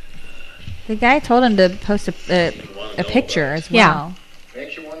 The guy told him to post a picture as well. Yeah.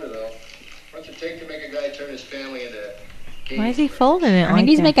 Makes you wonder, though. What's it take to make a guy turn his family into... Why is he folding it I like think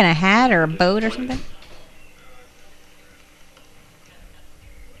he's that? making a hat or a boat or something.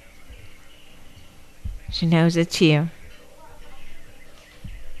 She knows it's you.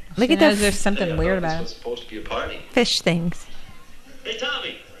 Look She at knows those there's something weird about This him. was supposed to be a party. fish things. Hey,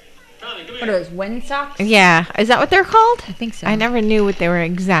 Tommy. Tommy, come What here. are those, wind socks? Yeah. Is that what they're called? I think so. I never knew what they were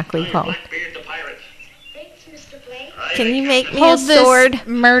exactly called. Blackbeard the pirate. Thanks, Mr. Blake. Can you make me Hold a this sword?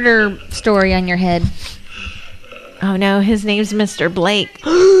 murder story on your head. Oh no, his name's Mr. Blake.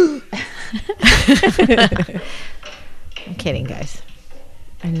 I'm kidding, guys.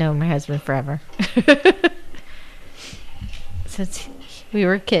 I've known my husband forever. Since we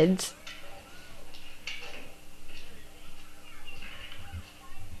were kids.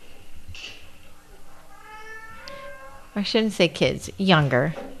 I shouldn't say kids,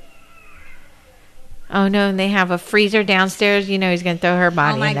 younger. Oh no, and they have a freezer downstairs. You know he's going to throw her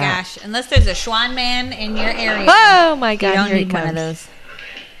body Oh my in that. gosh. Unless there's a Schwan man in your area. Oh my God, You don't here he need one of comes. those.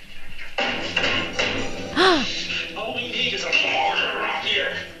 All we need is a mortar around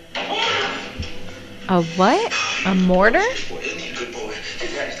here. A what? A mortar? Boy, isn't he a good boy? You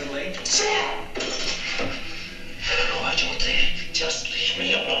guys the late. Why don't they just leave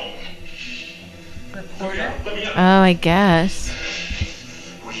me alone? Reporter? Let me up. Oh, I guess.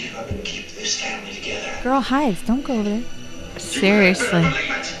 We are going to keep this family together. Girl hides. Don't go over there. Seriously.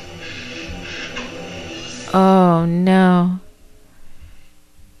 Oh no.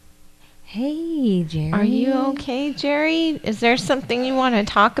 Hey, Jerry. Are you okay, Jerry? Is there something you want to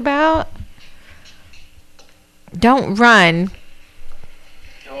talk about? Don't run.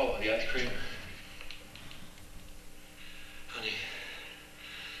 Oh, the ice cream. Honey,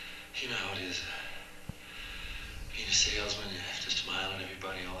 you know how it is. Being a salesman, you have to smile at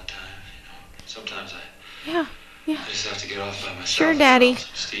everybody all the time. You know, sometimes Yeah. I just have to get off by myself. Sure, Daddy.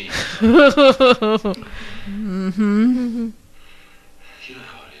 Steve, Mm-hmm. you know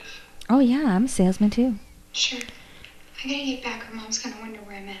how it is. Oh, yeah. I'm a salesman, too. Sure. I gotta get back or Mom's gonna wonder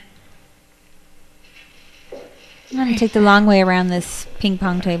where I'm at. I'm going to take the long way around this ping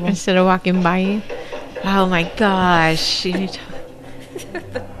pong table. Instead of walking by you. Oh my gosh.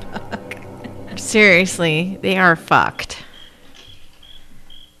 Seriously, they are fucked.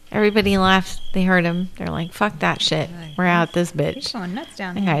 Everybody laughs. They heard him. They're like, fuck that shit. We're out this bitch. Going nuts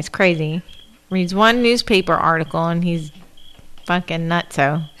down That here. guy's crazy. Reads one newspaper article and he's fucking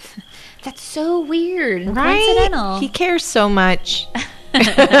nutso. That's so weird and Right? coincidental. He cares so much.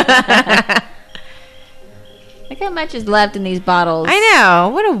 Look how much is left in these bottles. I know.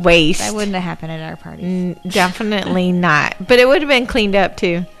 What a waste. That wouldn't have happened at our party. Definitely not. But it would have been cleaned up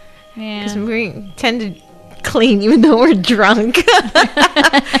too. Because Yeah. we tend to clean even though we're drunk.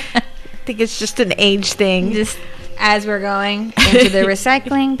 I think it's just an age thing. Just as we're going into the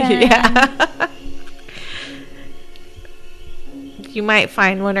recycling bin. Yeah. You might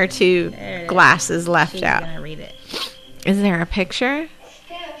find one or two There it is. glasses left She's out. going to read it. Is there a picture?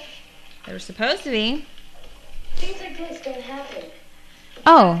 Steph, They were supposed to be. things like this don't happen.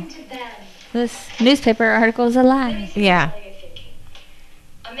 Oh, Happened to them. this newspaper article is a lie. Yeah.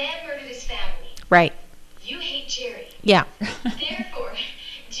 A man murdered his family. Right. You hate Jerry. Yeah. Therefore,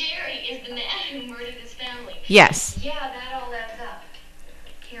 Jerry is the man who murdered his family. Yes. Yeah, that all adds up.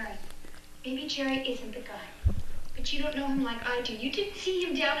 Karen, maybe Jerry isn't the guy. But you don't know him like I do. You didn't see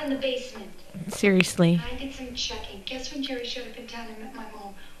him down in the basement. Seriously. I did some checking. Guess when Jerry showed up in town and met my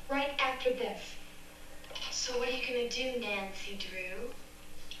mom? Right after this. So what are you gonna do, Nancy Drew?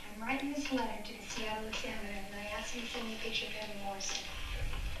 I'm writing this letter to the Seattle Examiner, and I asked him to send me a picture of Henry Morrison.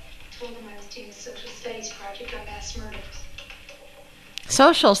 told him I was doing a social studies project on mass murders.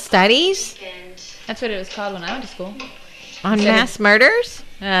 Social studies And That's what it was called when I went to school. on So mass murders?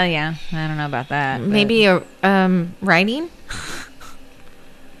 Yeah. I don't know about that. but Maybe writing?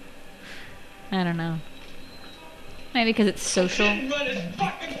 I don't know. Maybe because it's social. Run his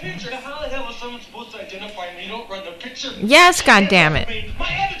fucking picture. How the hell is someone supposed to identify me? You don't run the picture. Yes, goddammit. My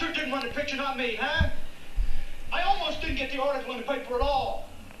editor didn't run the picture, not me, huh? I almost didn't get the article in the paper at all.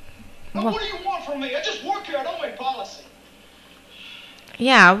 Now, what do you want from me? I just work here. I don't make policy.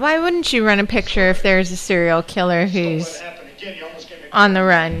 Yeah, why wouldn't you run a picture if there's a serial killer who's What happened again? You almost gave me. on the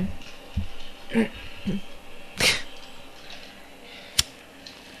run?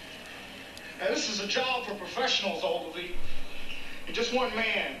 Now, this is a job for professionals, Ogilvy. You're just one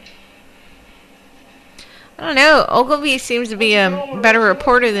man. I don't know. Ogilvy seems to be a better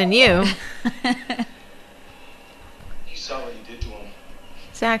reporter than you. You saw what you did to him.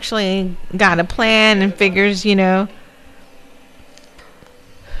 He's actually got a plan and figures, you know,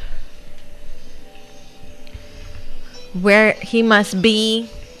 where he must be,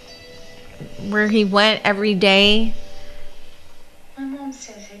 where he went every day. my mom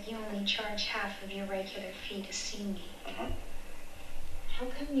says that you only charge half of your regular fee to see me. How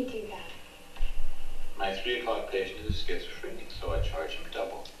come you do that? My 3 o'clock patient is a schizophrenic, so I charge him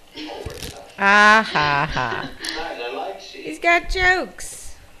double. Ah ha ha. Besides, I like seeing. He's got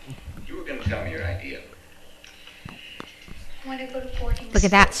jokes. You were going to tell me your idea. I want to go to boarding Look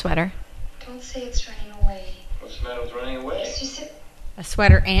at that school. sweater. Don't say it's running away. What's the matter with running away? It's just that A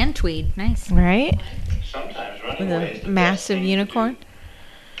sweater and tweed. Nice. Right? Sometimes running With away is a the massive best thing to unicorn. do.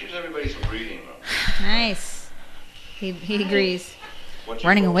 Gives everybody some breathing room. Nice. He agrees. What's your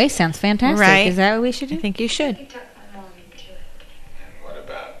Running goal? away sounds fantastic. Right. Is that what we should I do? think you I should. could talk my mom into it. And what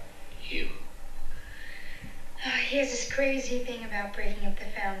about you? He has this crazy thing about breaking up the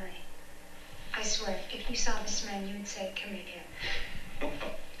family. I swear, if you saw this man, you would say, commit him.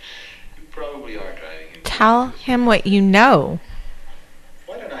 You probably are driving him. Tell him what you know.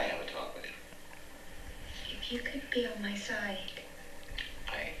 Why don't I have a talk with him? If you could be on my side.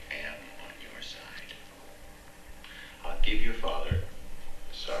 I am on your side. I'll give your father.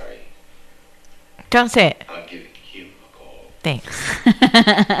 Sorry. Don't say it. I'll give him a call. Thanks.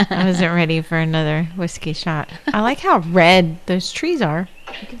 I wasn't ready for another whiskey shot. I like how red those trees are.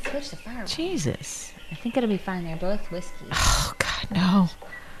 You can switch the fire. Jesus. I think it'll be fine. They're both whiskey. Oh, God, no. All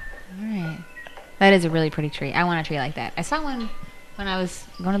right. That is a really pretty tree. I want a tree like that. I saw one when I was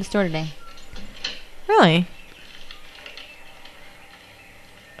going to the store today. Really?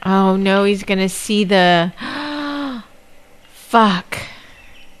 Oh, no, he's going to see the... Fuck.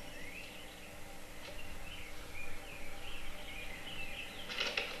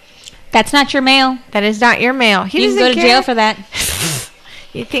 That's not your mail. That is not your mail. He You can doesn't go to jail care. for that.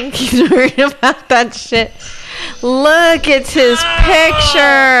 You think he's worried about that shit? Look, it's his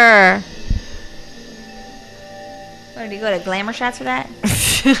picture. Where did he go to Glamour Shots for that?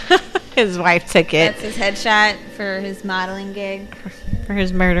 His wife took it That's his headshot for his modeling gig. for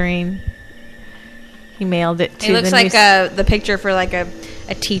his murdering. He mailed it to It looks the like the picture for like a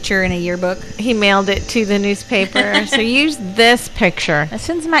teacher in a yearbook. He mailed it to the newspaper. So use this picture.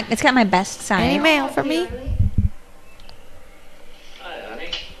 It's got my best sign. Any mail for me? Hi, honey.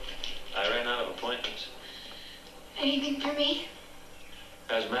 I ran out of appointments. Anything for me?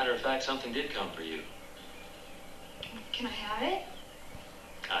 As a matter of fact, something did come for you. Can I have it?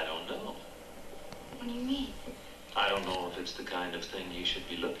 I don't know. What do you mean? I don't know if it's the kind of thing you should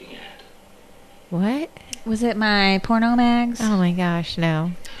be looking at. What? Was it my porno mags? Oh my gosh,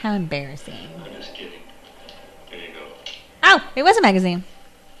 no. How embarrassing. I'm just kidding. Here you go. Oh, it was a magazine.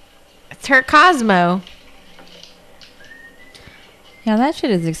 It's her Cosmo. Yeah, that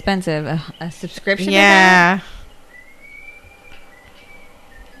shit is expensive. A subscription to Yeah.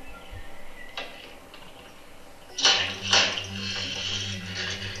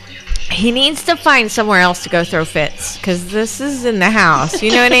 He needs to find somewhere else to go throw fits. Because this is in the house.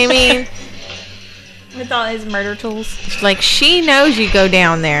 You know what I mean? that? With all his murder tools. Like, she knows you go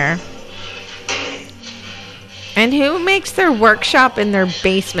down there. And who makes their workshop in their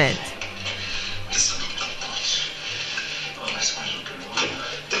basement? Oh, that's my little girl.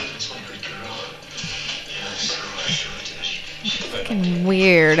 That's my good girl. Yes, oh, I sure did. Fucking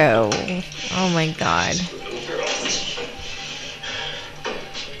weirdo. Oh my god.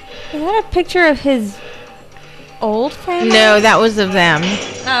 Is that a picture of his old family? No, that was of them.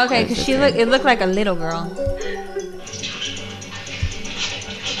 Oh, okay, because it looked like a little girl.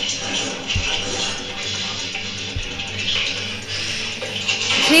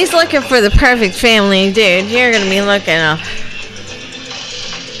 He's looking for the perfect family, dude. You're gonna be looking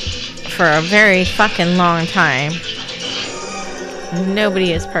for a very fucking long time.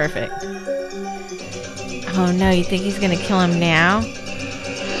 Nobody is perfect. Oh no, you think he's gonna kill him now? Jerry,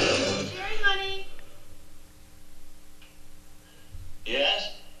 honey.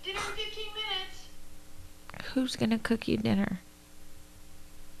 Yes? Dinner in 15 minutes. Who's gonna cook you dinner?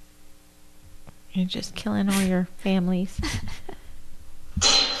 You're just killing all your families.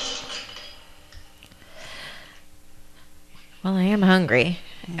 Well, I am hungry.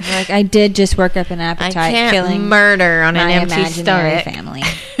 Like, I did just work up an I appetite can't killing murder on an my empty imaginary stomach. family.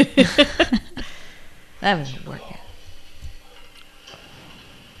 That was a workout.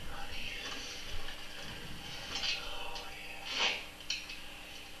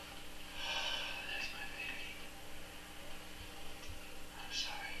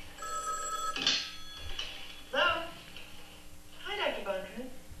 Hello? Hi, Dr. Bondren.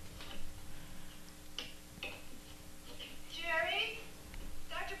 Jerry?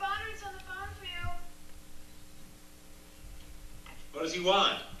 Dr. Bondren's on the phone for you. What does he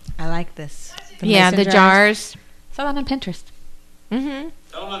want? I like this. Yeah, mason the jars. Saw that on Pinterest. Mm-hmm.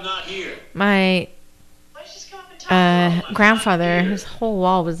 Tell him I'm not here. My Why don't you just come up and talk? grandfather, his whole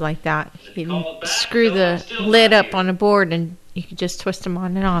wall was like that. He'd screw the lid up on a board and you could just twist them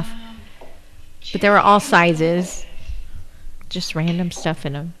on and off. But they were all sizes. Just random stuff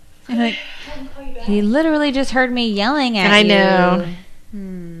in them. Like, he literally just heard me yelling at I you.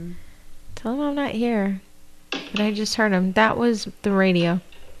 know. Tell him I'm not here. But I just heard him. That was the radio.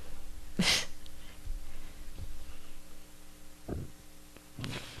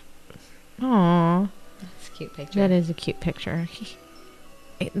 Aww. That's a cute picture. That is a cute picture.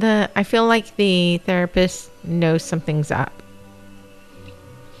 I feel like the therapist knows something's up.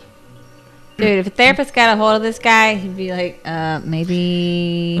 Dude, if a therapist got a hold of this guy, he'd be like,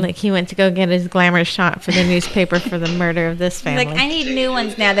 maybe... Like he went to go get his glamour shot for the newspaper for the murder of this He's family. like, I need new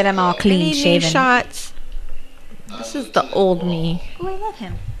ones now that I'm all clean New shaven. shots. This is the old me. Oh, I love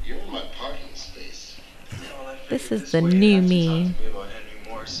him. You're in my parking space. This is the new me.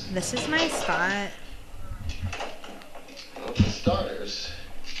 This is my spot. Well, for starters,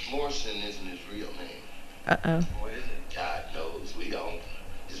 Morrison isn't his real name. Uh-oh. What is it? God knows, we don't.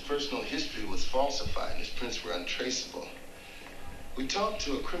 His personal history was falsified and his prints were untraceable. We talked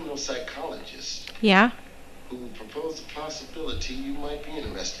to a criminal psychologist Yeah? who proposed a possibility you might be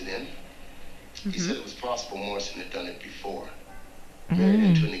interested in. He said it was possible Morrison had done it before. Married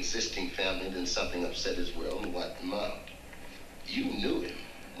into an existing family, then something upset his world and wiped him out. You knew him.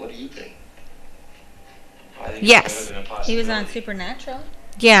 What do you think? Yes. He was on Supernatural.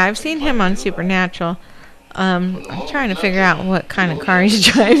 Yeah, I've seen him on Supernatural. I'm trying to figure out what kind of car he's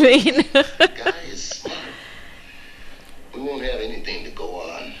driving. Guy is smart. We won't have anything to go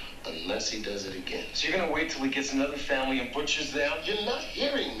on unless he does it again. So you're gonna wait till he gets another family and butchers them? You're not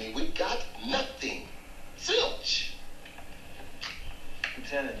hearing me. We got nothing. Zilch.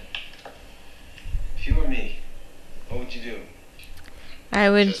 Lieutenant, if you were me, what would you do? I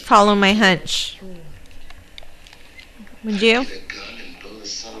would follow my hunch. Would you? Get a gun and blow the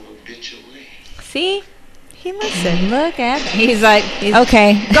son of a bitch away. See? He listened. Look at him. He's like,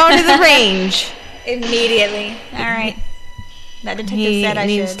 okay. Going to the range. Immediately. All right. That detective He said I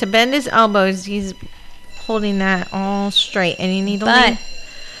needs should. to bend his elbows. He's holding that all straight. And you need to But lean.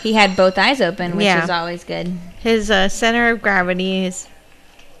 he had both eyes open, which Yeah. is always good. His center of gravity is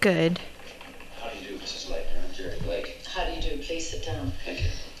good. How do you do, Mrs. Leitner? I'm Jerry Blake. How do you do? Please sit down. Thank you.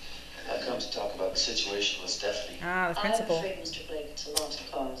 I've come to talk about the situation with Stephanie. Ah, the I'm principal. afraid, Mr. Blake, it's a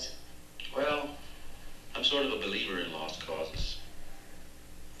lost cause. Well, I'm sort of a believer in lost causes.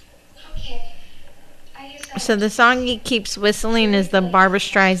 Okay. I guess So the song he keeps whistling is the Barbra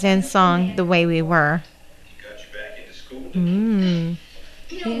Streisand song, The Way We Were. Got you back into school, didn't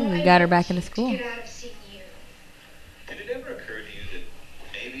Mm. We got her back into school. Get out of seeing you. Did it ever occur to you that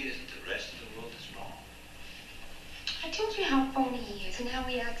maybe it isn't the rest of the world that's wrong? I told you how phony he is and how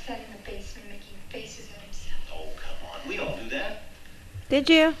he acts out in the basement making faces at himself. Oh, come on. We all do that. Did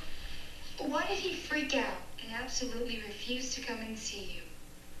you? Why did he freak out and absolutely refuse to come and see you?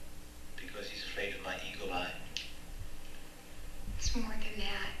 Because he's afraid of my eagle eye. It's more than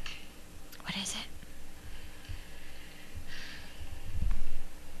that. What is it?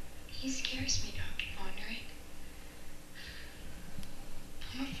 He scares me, Dr. Bondren.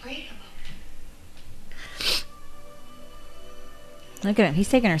 I'm afraid of him. Look at him. He's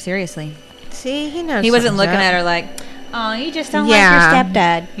taking her seriously. See, he knows. He wasn't something's looking up. at her like, oh, you just don't Yeah. like your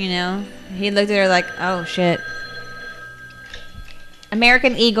stepdad, you know? He looked at her like, oh, shit.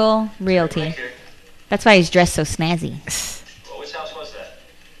 American Eagle Realty. That's why he's dressed so snazzy. Well, which house was that?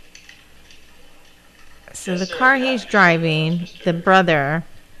 So the car he's driving, the brother,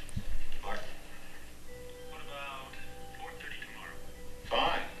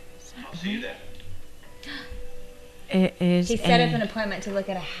 photos. He set up an appointment to look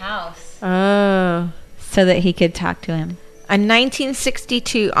at a house Oh. so that he could talk to him. A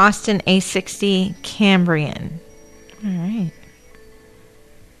 1962 Austin A60 Cambrian. All right.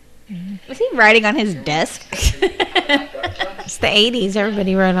 Was he writing on his desk? It's the 80s.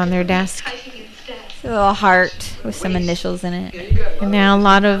 Everybody wrote on their desk. A little heart with some initials in it. And now a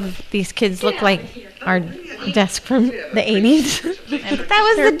lot of these kids look like our desk from the 80s. But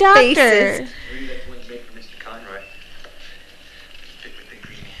that was the doctor. Faces. Mr. Conroy. Stick with the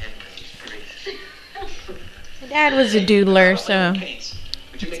green hen when he's free. My dad was a doodler, so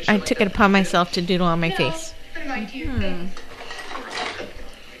I took it upon myself to doodle on my face.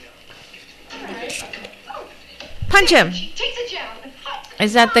 Punch him!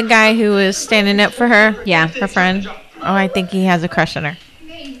 Is that the guy who was standing up for her? Yeah, her friend. Oh, I think he has a crush on her.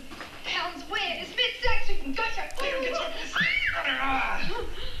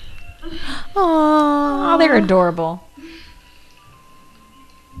 Oh, they're adorable.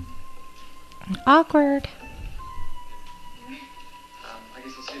 Awkward. I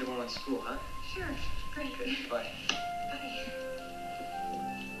guess I'll see you tomorrow in school, huh? Sure, great. Okay, bye.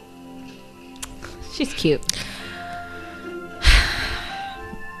 She's cute.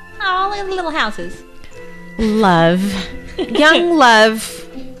 Oh, look at the little houses. Love. Young love.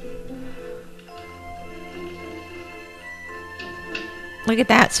 Look at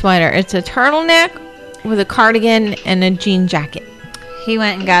that sweater. It's a turtleneck with a cardigan and a jean jacket. He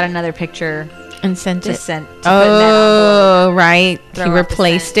went and got another picture and sent it. Sent to Oh, right. Throw He off the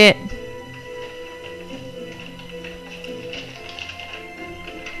replaced it.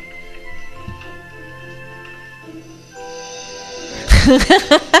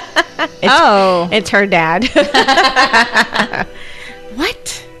 It's her dad.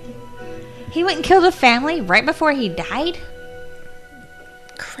 What? He went and killed a family right before he died?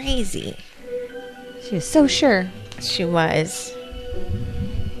 Crazy. She was so sure. She was.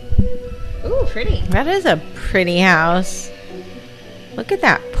 Ooh, pretty. That is a pretty house. Look at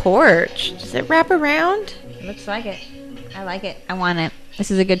that porch. Does it wrap around? Looks like it. I like it. I want it.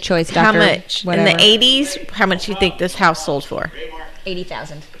 This is a good choice, How Doctor. much? Whatever. In the 80s, how much do you think this house sold for?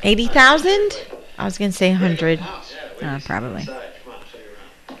 80,000. 80,000? I was going to say 100. Probably.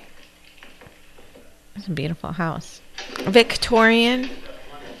 It's a beautiful house. Victorian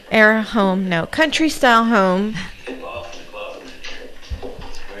era home. No, country style home.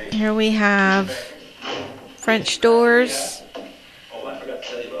 Here we have French doors.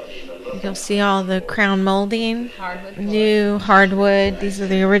 You'll see all the crown molding. Hardwood New hardwood. These are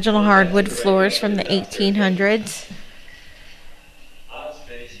the original hardwood floors from the 1800s.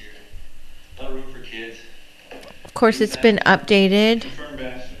 Of course, it's been updated.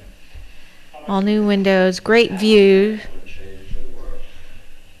 All new windows. Great view.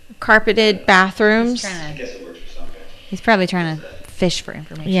 Carpeted bathrooms. He's probably trying to fish for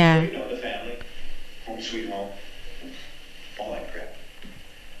information. Yeah. The family, home sweet home, all that crap.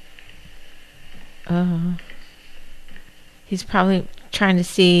 He's probably trying to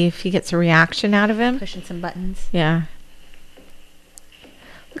see if he gets a reaction out of him. Pushing some buttons. Yeah.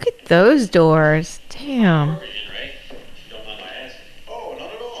 Look at those doors. Damn. Oh,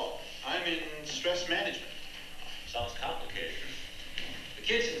 not at all. I'm in stress management. Sounds complicated. The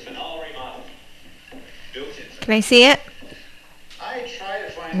kitchen's been all remodeled. Built-in. Can I see it? I try to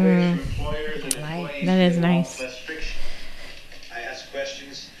find ways for employers and employees That is to nice. involve less friction. I ask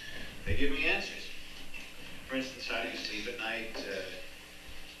questions, they give me answers. For instance, how do you sleep at night?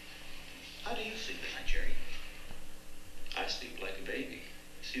 How do you sleep at night, Jerry? I sleep like a baby.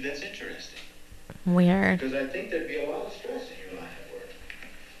 See, that's interesting. Weird. Because I think there'd be a lot of stress in your line of work.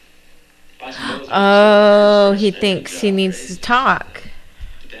 I suppose Oh, he thinks he needs to talk.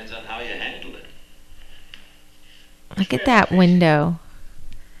 depends on how you handle it. Look at that window.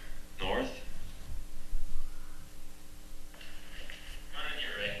 North?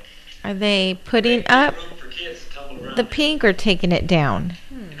 Are they putting up the pink or taking it down?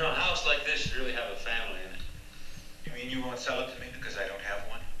 You know, a house like this should really have a family in it. You mean you won't sell it to me because I don't have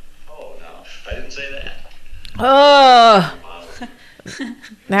one? Oh, no. I didn't say that. Oh,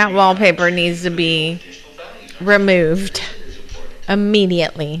 that wallpaper needs to be removed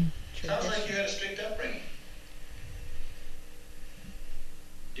immediately. Sounds like you had a strict upbringing.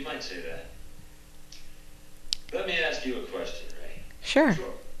 You might say that. Let me ask you a question, Ray. Sure.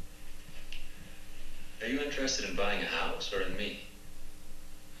 Are you interested in buying a house or in me?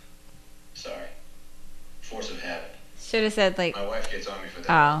 Sorry. Force of habit. Should have said, like, My wife gets on me for that.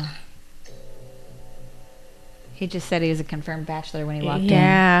 oh. He just said he was a confirmed bachelor when he walked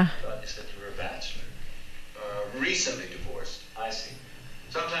Yeah. I thought you said you were a bachelor. Recently divorced. I see.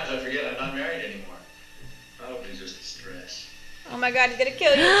 Sometimes I forget I'm not married anymore. Probably just the stress. my God, he's gonna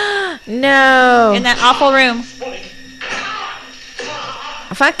kill you. No. In that awful room.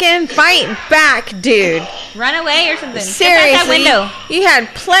 Fucking fight back, dude. Run away or something. Seriously. Get out that window. You had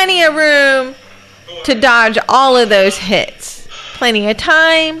plenty of room to dodge all of those hits. Plenty of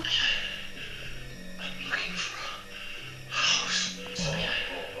time. I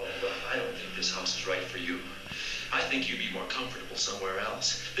don't think this house is right for you. I think you'd be more comfortable somewhere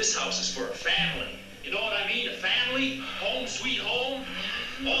else. This house is for a family. You know what I mean? A family, home sweet home,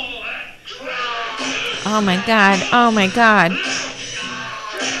 all that crap. Oh my God. Oh my God.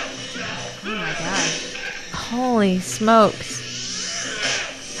 Oh my God. Holy smokes.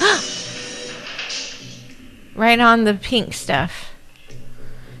 Right on the pink stuff.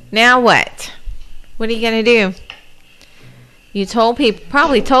 Now what? What are you going to do? You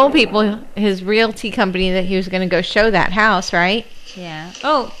probably told people his realty company that he was going to go show that house, right? Yeah.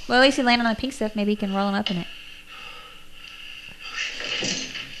 Oh, well, at least he landed on the pink stuff. Maybe he can roll him up in it.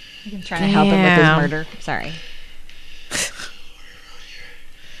 I'm trying to help him with his murder. Sorry.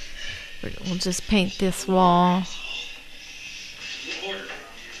 We'll just paint this wall. Order.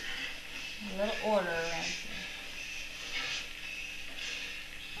 A little order around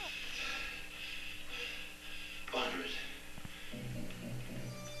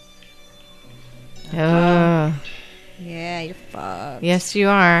here. Oh. Yeah, you're fucked. Yes, you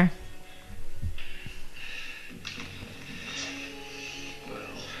are.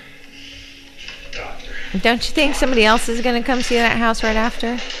 Don't you think somebody else is going to come see that house right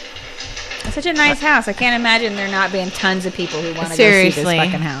after? It's such a nice house. I can't imagine there not being tons of people who want to go see this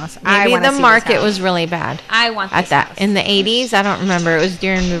fucking house. Maybe the market was really bad. I want this at that house. In the 80s. I don't remember. It was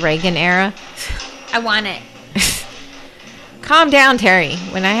during the Reagan era. I want it. Calm down, Terry.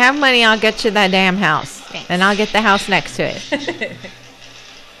 When I have money, I'll get you that damn house. Thanks. And I'll get the house next to it.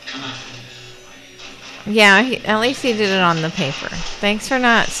 Yeah, at least he did it on the paper. Thanks for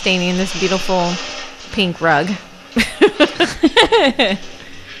not staining this beautiful pink rug.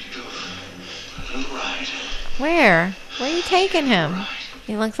 Where? Where are you taking him?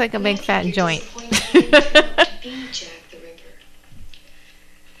 He looks like a big fat joint. To be Jack the Ripper.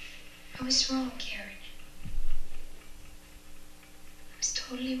 I was wrong, Karen. I was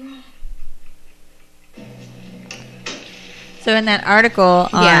totally wrong. So in that article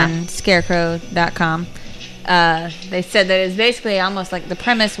on Yeah. Scarecrow.com, they said that it's basically almost like the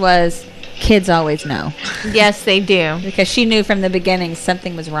premise was kids always know. Yes, they do. Because she knew from the beginning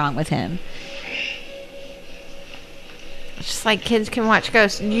something was wrong with him. Just like kids can watch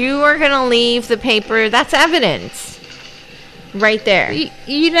ghosts. You are going to leave the paper. That's evidence. Right there.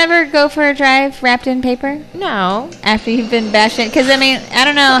 You never go for a drive wrapped in paper? No. After you've been bashed in? Because, I mean, I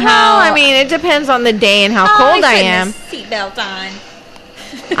don't know No, how... I mean, it depends on the day and how cold I am. Seatbelt on.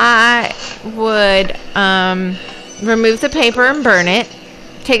 I would remove the paper and burn it.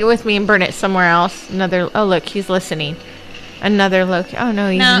 Take it with me and burn it somewhere else. Oh, look, he's listening. Another look. Oh, no,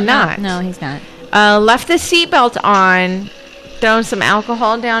 he's not. No, he's not. Left the seatbelt on. Thrown some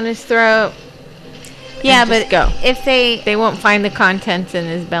alcohol down his throat. Yeah, but but if they won't find the contents in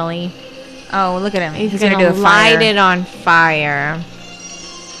his belly. Oh, look at him. He's gonna gonna do a light fire. it on fire.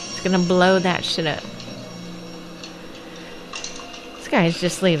 He's gonna blow that shit up. This guy's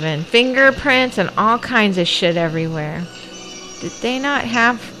just leaving fingerprints and all kinds of shit everywhere. Did they not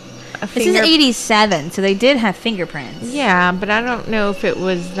have a This is 87, so they did have fingerprints. Yeah, but I don't know if it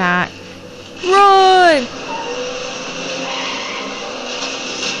was that. Run!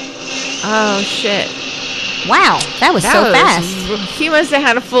 Oh shit. Wow, that was so fast. He must have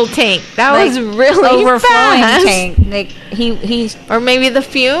had a full tank. That Like, was really overflowing fast. tank. Like he's or maybe the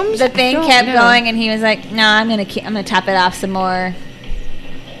fumes. the thing Don't kept know. going, and he was like, "No, I'm gonna top it off some more."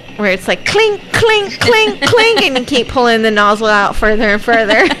 Where it's like clink, clink, clink, clink, and you keep pulling the nozzle out further and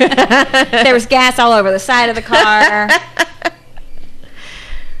further. There was gas all over the side of the car.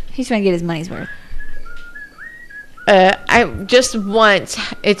 He's trying to get his money's worth. I just once,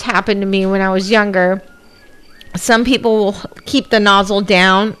 it's happened to me when I was younger. Some people will keep the nozzle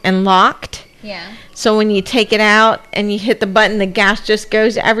down and locked. Yeah. So when you take it out and you hit the button, the gas just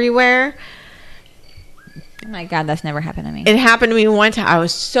goes everywhere. Oh my God, that's never happened to me. It happened to me one time. I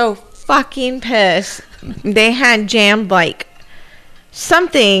was so fucking pissed. They had jammed like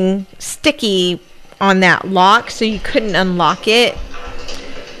something sticky on that lock so you couldn't unlock it.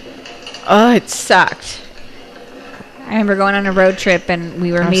 Oh, it sucked. I remember going on a road trip, and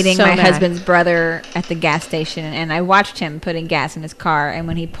we were I was meeting so my mad. husband's brother at the gas station, and I watched him putting gas in his car, and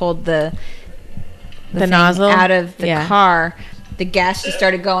when he pulled the thing nozzle out of the Yeah. car, the gas just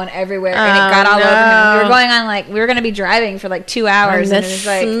started going everywhere, and it Oh, got all over him. We no. were going on we were going to be driving for 2 hours, And and the it was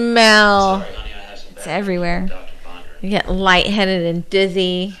like smell. Honey, I have some it's bad everywhere. news. Dr. Bonder. You get lightheaded and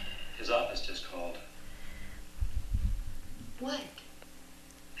dizzy. His office just called. What?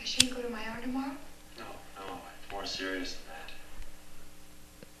 I shouldn't go to my yard tomorrow? No, it's more serious than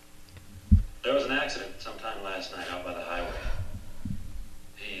that. There was an accident sometime last night out by the highway.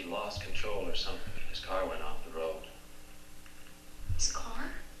 He lost control or something. His car went off the road. His car?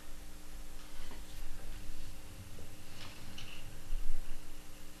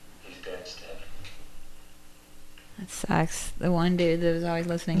 He's dead, Steph. That sucks. The one dude that was always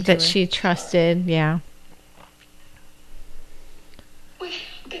listening to That her. she trusted, yeah. What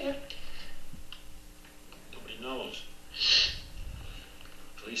happened? Nobody knows.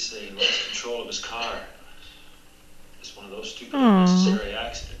 Police say he lost control of his car. It's one of those stupid Aw. unnecessary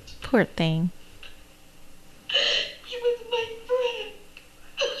accidents. Poor thing. He was my friend.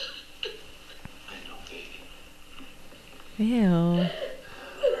 I know, baby. Ew.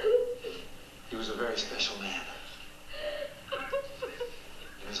 He was a very special man.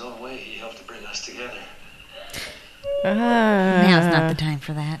 In his own way, he helped to bring us together. Now's not the time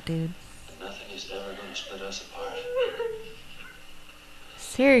for that, dude. And nothing is ever going to split us apart.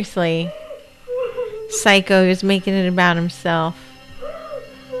 Seriously. Psycho is making it about himself.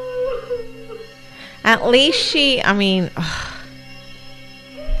 At least she, I mean, ugh,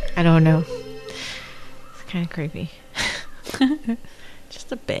 I don't know. It's kind of creepy.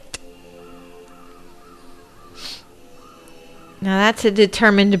 Just a bit. Now that's a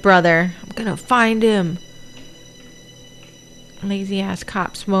determined brother. I'm gonna find him. Lazy ass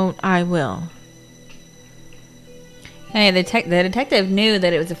cops won't, I will. Hey, the detective knew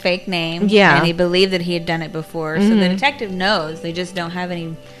that it was a fake name. Yeah. And he believed that he had done it before. So the detective knows. They just don't have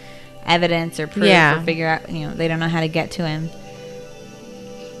any evidence or proof or figure out, they don't know how to get to him.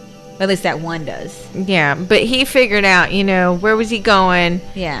 But at least that one does. Yeah, but he figured out, where was he going?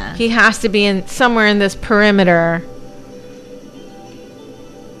 Yeah. He has to be somewhere in this perimeter.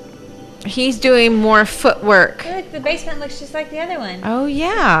 He's doing more footwork. Look, the basement looks just like the other one. Oh,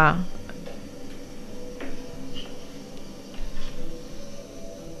 yeah.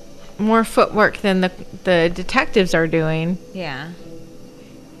 More footwork than the detectives are doing. Yeah.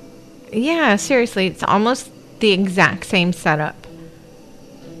 Yeah, seriously, it's almost the exact same setup.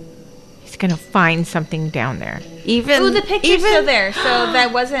 He's gonna find something down there. Ooh, the picture's still there, so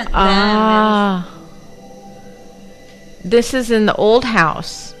that wasn't them. This is in the old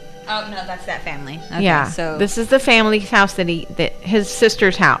house. Oh no, that's that family. Okay, Yeah, so this is the family's house that his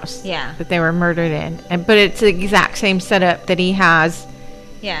sister's house. Yeah. That they were murdered in, but it's the exact same setup that he has.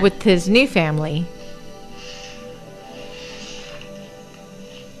 Yeah. With his new family.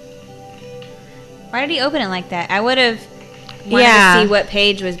 Why did he open it like that? I would have wanted to see what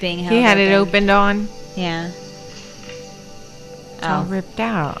page was being held. He had it opened on. Yeah. It's all ripped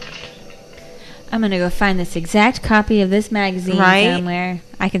out. I'm gonna go find this exact copy of this magazine Right? somewhere.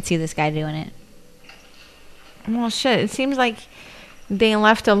 I can see this guy doing it. Well, shit. It seems like they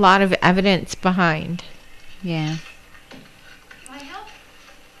left a lot of evidence behind. Yeah. Can I help?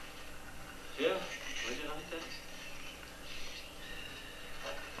 Yeah, we did like that.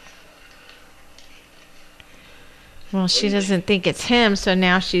 Well, she doesn't think it's him, so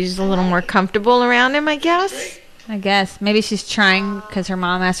now she's a little more comfortable around him, I guess. I guess. Maybe she's trying because her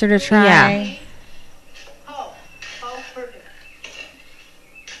mom asked her to try. Yeah. Oh, Burger.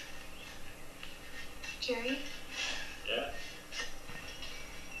 Jerry? Yeah?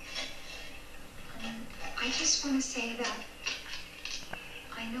 I just want to say that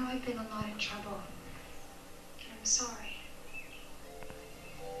I know I've been a lot of trouble. And I'm sorry.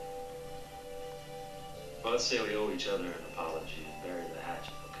 Well, let's say we owe each other an apology and bury the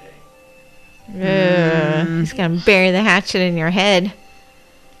hatchet, okay? He's going to bury the hatchet in your head.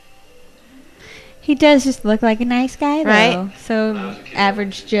 He does just look like a nice guy, though. Right? So,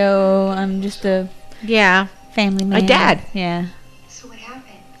 average Joe. I'm just a family man. A dad. Yeah. So what happened?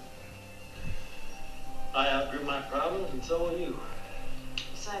 I outgrew my problems, and so will you.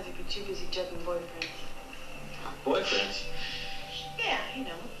 Besides, you've been too busy judging boyfriends. Boyfriends? Yeah,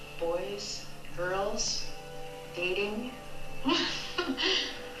 boys, girls, dating.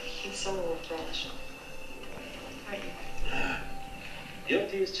 It's so old-fashioned. Aren't you?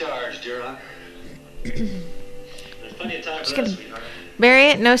 Guilty as charged, Your Honor. There's plenty of time for that, sweetheart. Bury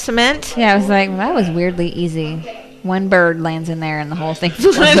it, no cement. Yeah, I was like, well, that was weirdly easy. One bird lands in there and the whole thing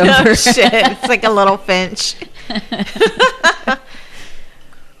flies I know, over. shit. It's like a little finch.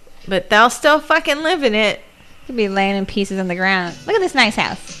 But they'll still fucking live in it. Could be laying in pieces on the ground. Look at this nice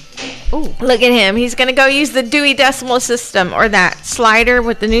house. Ooh. Look at him. He's going to go use the Dewey Decimal System or that slider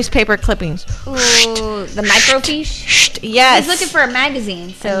with the newspaper clippings. Ooh, the microfiche. Yes. He's looking for a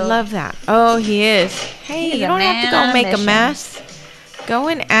magazine. So I love that. Oh, he is. Hey, He's you a don't have to man on go a make a mission. mess. Go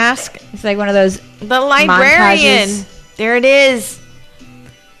and ask it's like one of those the librarian. montages. There it is.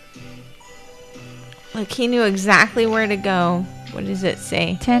 Look, he knew exactly where to go. What does it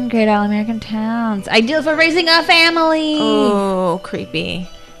say? 10 great all-American towns. Ideal for raising a family. Oh, creepy.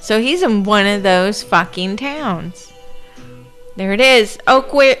 So he's in one of those fucking towns. There it is.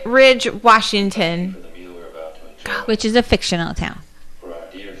 Oak Ridge, Washington. Which is a fictional town.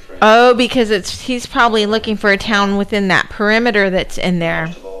 Oh, because he's probably looking for a town within that perimeter that's in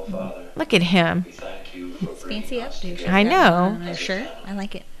there. Look at him. It's fancy updo. I know. On a shirt. I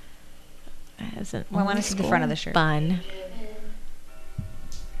like it. As an Well, I want to see the front of the shirt. Bun.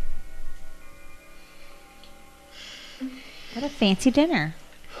 What a fancy dinner.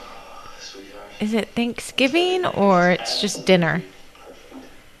 Is it Thanksgiving or it's just dinner?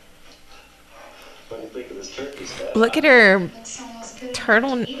 Look at her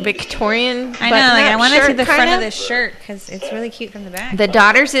turtle Victorian. I know. Like, I want to see shirt, the front kinda. of this shirt because it's really cute from the back. The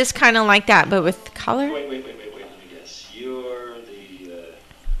daughter's is kind of like that, but with color. Wait. Let me guess. You're the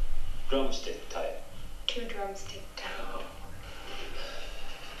drumstick type. Two drumstick type.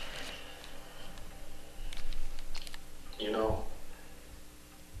 You know,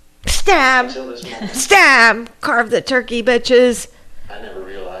 Stab! until this moment, Stab! Carve the turkey, bitches. I never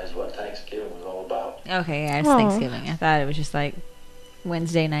realized what Thanksgiving was all about. Okay, yeah, it's Aw. Thanksgiving. I thought it was just like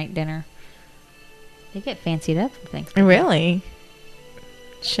Wednesday night dinner. They get fancied up for Thanksgiving. Really?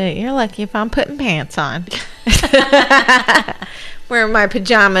 Shit, you're lucky if I'm putting pants on. Wearing my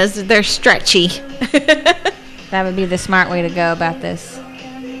pajamas, they're stretchy. That would be the smart way to go about this.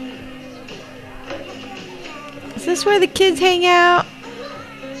 Is this where the kids hang out?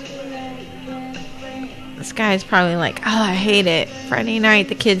 This guy's probably like, oh, I hate it. Friday night,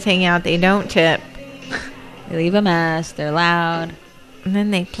 the kids hang out. They don't tip. They leave a mess. They're loud. And then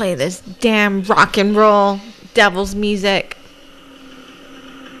they play this damn rock and roll devil's music.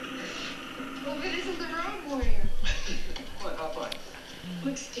 Well, but isn't the road warrior? What? Hop on.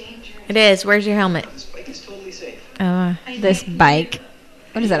 Looks dangerous. It is. Where's your helmet? This bike is totally safe. This bike.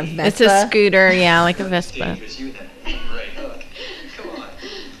 What is that, a Vespa? It's a scooter. Yeah, like a Vespa. Dangerous, you then. Right. Look. Come on.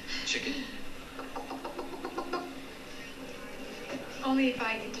 Chicken. Only if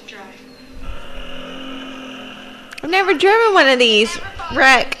I get to drive. I've never driven one of these.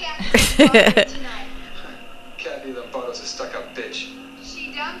 Wreck. Kathy Lombardo's a stuck-up bitch.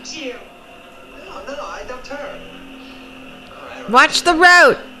 She dumped you. No, I dumped her. All right. Watch the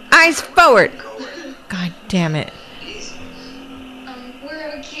road. Eyes forward. God damn it.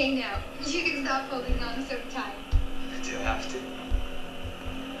 We're okay now. You can stop holding on so tight. I do have to.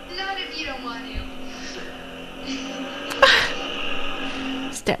 Not if you don't want to.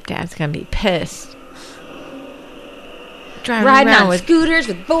 Stepdad's gonna be pissed. Driving Riding around on with scooters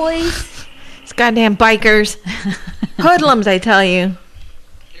with boys. these goddamn bikers. Hoodlums, I tell you.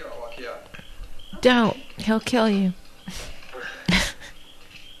 Here, I'll walk you up. Don't. He'll kill you.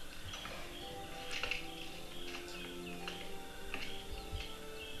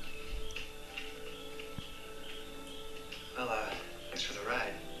 Well, thanks for the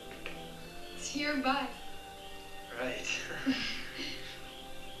ride. It's your bike. Right.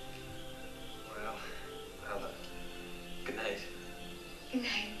 Well, good night. Good night.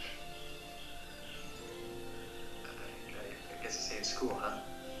 I guess I'll see you in school, huh?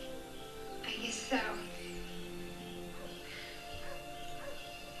 I guess so.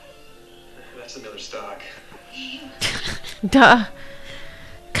 That's the Miller stock. Duh.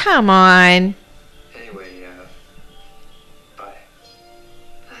 Come on. Anyway, bye.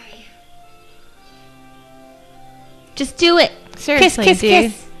 Bye. Just do it. Seriously, kiss, dude.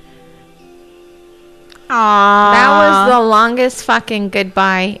 kiss. That was the longest fucking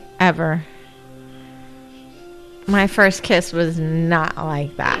goodbye ever. My first kiss was not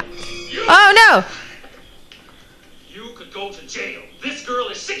like that. Oh You could go to jail. This girl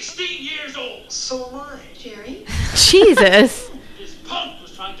is 16 years old. So am I. Jerry? no! Jesus. This punk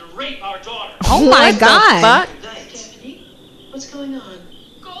was trying to rape our daughter. Oh my What the God. fuck? Good night. Stephanie, what's going on?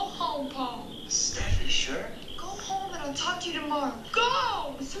 Go home, Paul. Stephanie, sure? Go home and I'll talk to you tomorrow.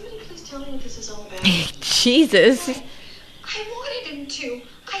 Go! Would somebody please tell me what this is all about? Jesus. I wanted him to.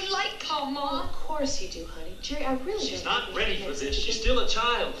 I like Paul, Mom. Of course you do, honey. Jerry, I really She's don't not think ready you for can this. get She's to still a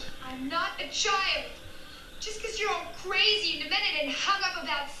child. I'm not a child. Just because you're all crazy and demented and hung up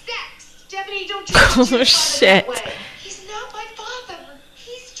about sex. Stephanie, don't you talk to your father shit. that way. He's not my father.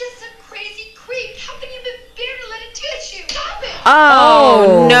 He's just a crazy creep. How can you bear to let it touch you? Stop it! Oh,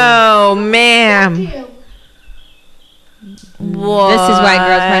 Oh. no. No, ma'am. What? This is why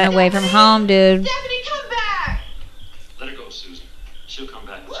girls run away from home, dude. Stephanie, come back! Let her go, Susan. She'll come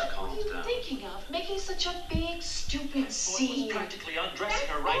back when she What calms are you down. thinking of? Making such a big, stupid scene. Practically undressing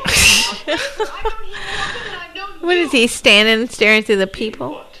her right I don't hear nothing, and I've known What you. is he standing staring through the people?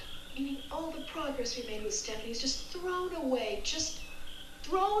 What? Meaning all the progress we made with Stephanie is just thrown away. Just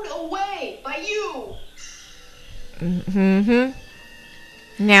thrown away by you. Mm-hmm.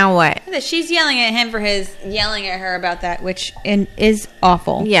 Now what? She's yelling at him for his yelling at her about that, which is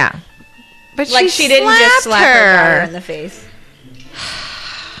awful. Yeah. But Like she didn't just slap her daughter in her. the face.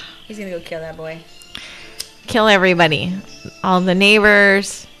 He's gonna go kill that boy. Kill everybody. All the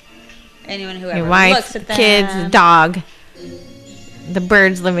neighbors, Anyone who your ever wife, looks at them. kids, the dog, the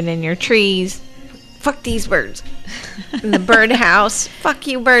birds living in your trees. Fuck these birds. In the birdhouse. Fuck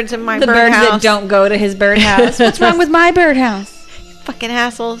you, birds in my the birds birdhouse. that don't go to his birdhouse. What's wrong with my birdhouse? Fucking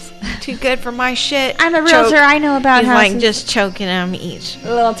assholes. Too good for my shit. I'm a realtor. I know about He's houses. like just choking them each.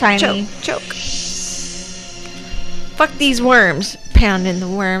 A little tiny. Choke. Fuck these worms. Pounding the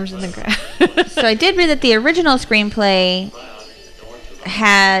worms in the ground. So I did read that the original screenplay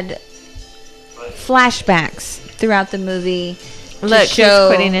had flashbacks throughout the movie to Look, show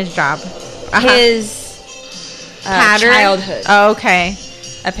he's quitting his job. his Pattern? childhood. Oh, okay.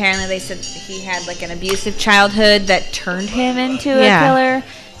 Apparently, they said he had like an abusive childhood that turned him into Yeah. a killer.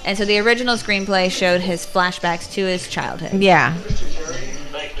 And so the original screenplay showed his flashbacks to his childhood. Yeah.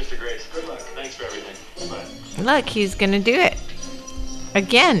 Thanks, Mr. Grace. Good luck. Thanks for everything. Bye. Look, he's gonna do it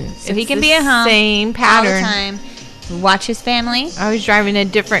again. So he It's can the be at home Same all the pattern. time. Watch his family. I was driving a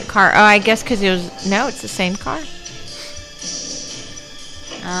different car. Oh, I guess because it was it's the same car.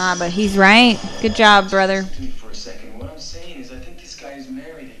 But he's right. Good job, brother. To me for a second. What I'm saying is, I think this guy is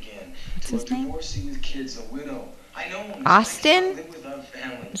married again. What's to his a name? divorcee with kids, a widow. I know him. Austin? Live without a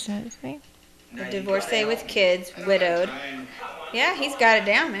family. Is that his name? Now you Divorcee gotta with help me. kids, widowed. Yeah, he's got it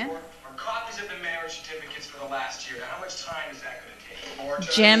down, man. Or copies of the marriage certificates for the last year. Now, how much time is that going to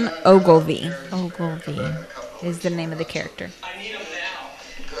take? Jim Ogilvy Ogilvy. is the name of the character. I need him now.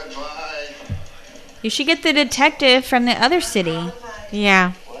 Goodbye. You should get the detective from the other city.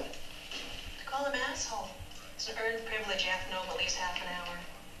 Yeah. Call him asshole. It's an earned privilege. You have to know him at least half an hour.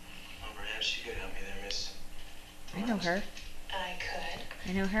 Well, perhaps you could help me there, miss. I know her. I could.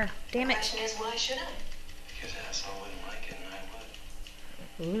 I know her. Damn The it. question is, why should I? Because asshole wouldn't like it, and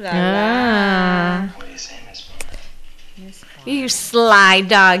I would. Ooh la Ah. What do you say, Miss Bond? You sly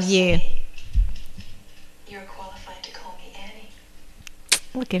dog, you. You're qualified to call me Annie.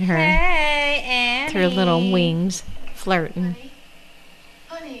 Look at her. Hey, Annie. Through her little wings, flirting.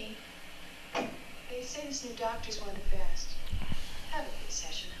 Honey, they say this new doctor's one of the best. Have a good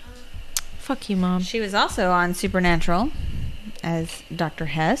session, huh? Fuck you, Mom. She was also on Supernatural as Dr.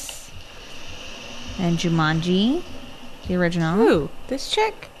 Hess and Jumanji, the original. Who? This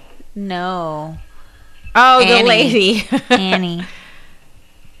chick? No, Oh, Annie. the lady. Annie.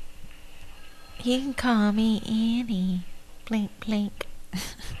 You can call me Annie. Blink, blink.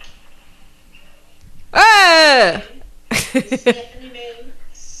 Ah! Stephanie May.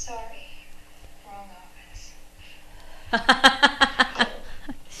 Sorry. Wrong office.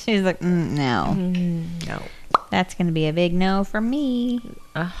 She's like, no. No. That's going to be a big no for me.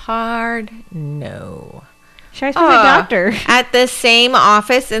 A hard no. Should I speak to the doctor? At the same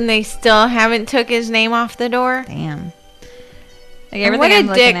office, and they still haven't took his name off the door. Damn. Like And everything what I'm a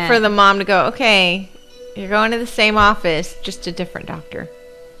looking dick at. for the mom to go, okay, you're going to the same office, just a different doctor.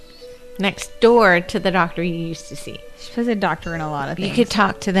 Next door to the doctor you used to see. She was a doctor in a lot of things. You could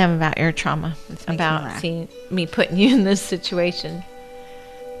talk to them about your trauma, makes me about laugh. seeing me putting you in this situation.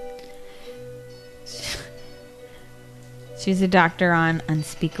 She's a doctor on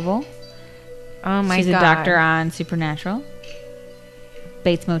Unspeakable. Oh my She's god. a doctor on Supernatural.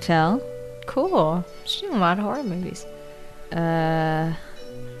 Bates Motel. Cool. She's doing a lot of horror movies.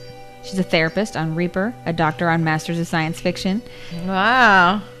 She's a therapist on Reaper, a doctor on Masters of Science Fiction.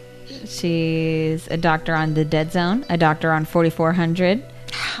 Wow. She's a doctor on The Dead Zone, a doctor on 4400.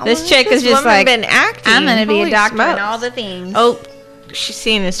 How This long chick has is just woman like, been acting? I'm going to be Holy a doctor smokes. in all the things. Oh, she's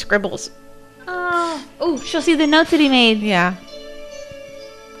seeing his scribbles. Oh, she'll see the notes that he made. Yeah.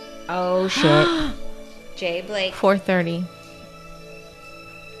 Oh, shit. Jay Blake. 4:30.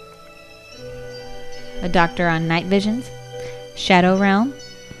 A doctor on Night Visions, Shadow Realm.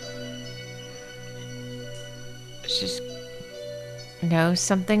 Just knows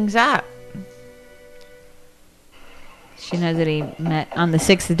something's up. She knows that he met on the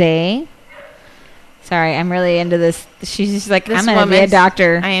 6th day. Sorry, I'm really into this. She's just like, This I'm going to be a woman's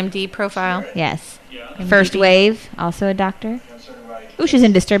doctor. IMDb profile. Yes. IMDb. First Wave, also a doctor. I'm certified Ooh, she's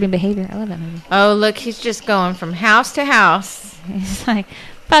in Disturbing Behavior. I love that movie. Oh, look, he's just going from house to house. He's like,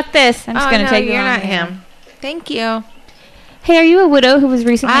 fuck this. I'm just going to take you you're on not there. him. Thank you. Hey, are you a widow who was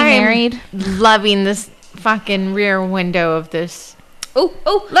recently married? Loving this fucking rear window of this. Oh,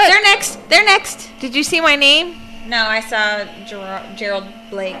 look. They're next. They're next. Did you see my name? No, I saw Gerald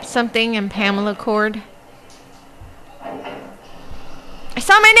Blake. Something and Pamela Cord. I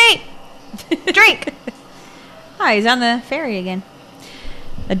saw my name. Drink. Hi, he's on the ferry again.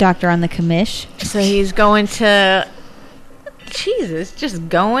 A doctor on the commish. So he's going to... Jesus, just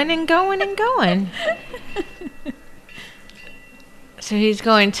going and going and going. So he's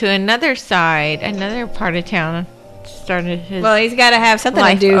going to another side, another part of town. Started his Well, he's got to have something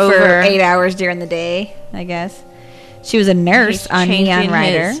to do for 8 hours during the day, I guess. She was a nurse on Neon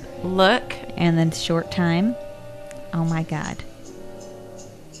Rider. Look. And then short time. Oh, my God.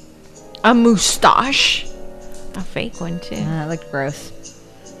 A moustache. A fake one, too. It looked gross.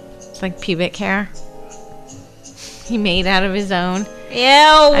 It's like pubic hair. He made out of his own. Ew.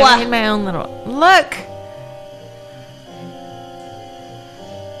 I made my own little... Look.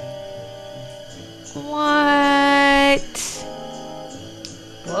 What?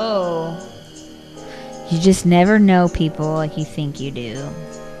 Whoa. You just never know people like you think you do.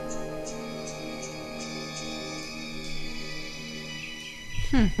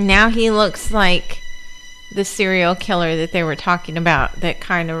 Now he looks like the serial killer that they were talking about that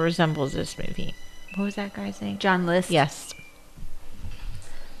kind of resembles this movie. What was that guy's name? John List. Yes.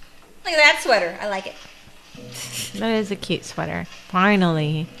 Look at that sweater. I like it. That is a cute sweater.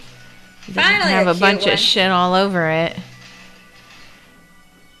 Finally. He doesn't Finally have a a cute bunch one. of shit all over it.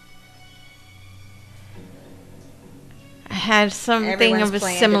 I had something Everyone's of a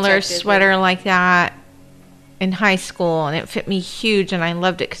playing similar detective, sweater like that in high school, and it fit me huge, and I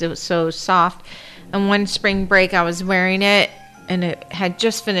loved it because it was so soft. And one spring break, I was wearing it, and it had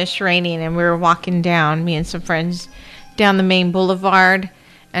just finished raining, and we were walking down, me and some friends, down the main boulevard,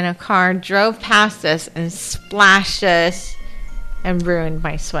 and a car drove past us and splashed us and ruined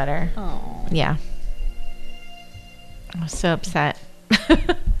my sweater. Oh. Yeah. I was so upset.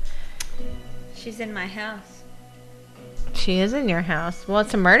 She's in my house. She is in your house. Well,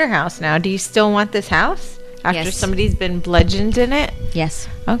 it's a murder house now. Do you still want this house? After Yes. somebody's been bludgeoned in it? Yes.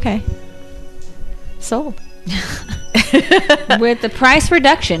 Okay. Sold. With the price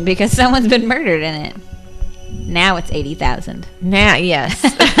reduction because someone's been murdered in it. Now it's $80,000. Now, yes.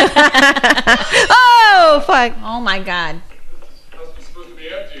 Oh, fuck. Oh my God. It's supposed to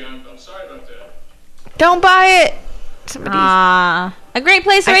be empty. I'm sorry about that. Don't buy it. Somebody's... A great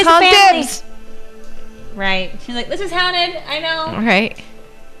place to I raise a called family. dibs. Right. She's like, this is haunted. I know. Right.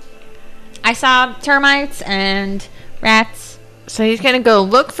 I saw termites and rats. So he's going to go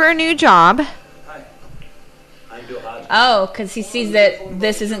look for a new job. Oh, because he sees that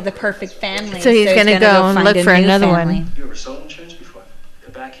this isn't the perfect family. So he's gonna go and find look a for new another family. one. You ever sold insurance before?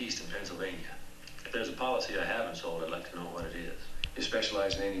 Back east in Pennsylvania. If there's a policy I haven't sold, I'd like to know what it is. You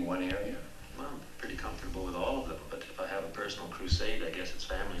specialize in any one area? Well, I'm pretty comfortable with all of them, but if I have a personal crusade, I guess it's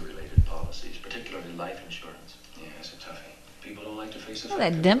family-related policies, particularly life insurance. Yeah, it's a toughie. People don't like to face the Look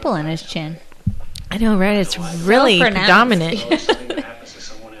at that dimple in his chin. I know, right? It's really pronounced. predominant. It's something that happens to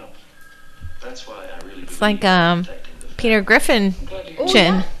someone else. That's why I really It's like Peter Griffin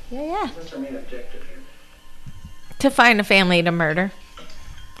chin. Yeah. What's our main objective here? To find a family to murder.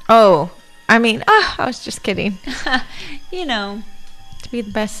 Oh, I mean, I was just kidding. You know, To be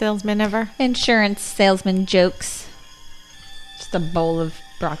the best salesman ever. insurance salesman jokes. Just a bowl of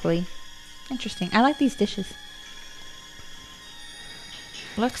broccoli. Interesting. I like these dishes.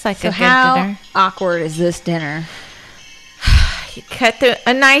 Looks like So a good how dinner. awkward is this dinner? You cut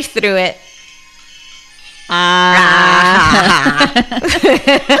a knife through it.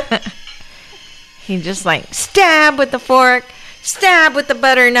 He just like stab with the fork, stab with the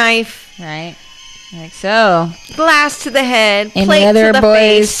butter knife, Right. Like so. glass to the head, Any plate other to the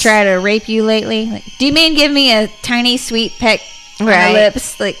boys face. try to rape you lately? Like, do you mean give me a tiny sweet peck on Right. the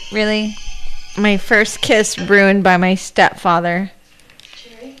lips? Like, really? My first kiss ruined by my stepfather.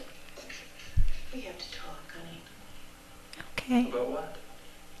 Jerry, we have to talk, honey. Okay. About what?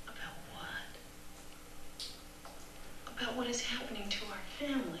 About what? About what is happening to our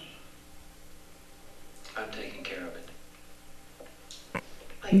family. I'm taking care of it.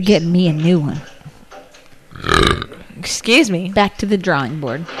 Get me a new one. Excuse me. Back to the drawing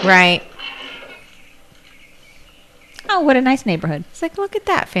board. Right. Oh, what a nice neighborhood. It's like, look at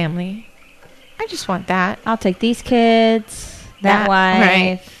that family. I just want that. I'll take these kids, that That- wife,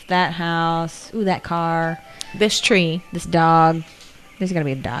 right. that house, ooh, that car, This tree. this dog. There's got to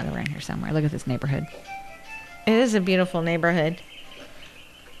be a dog around here somewhere. Look at this neighborhood. It is a beautiful neighborhood.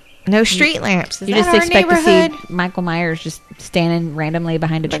 No street lamps. Is You that just our expect neighborhood? to see Michael Myers just standing randomly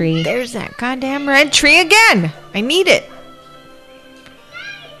behind a tree. There's that goddamn red tree again. I need it.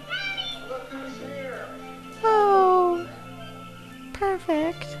 Oh,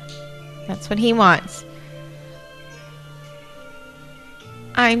 perfect. That's what he wants.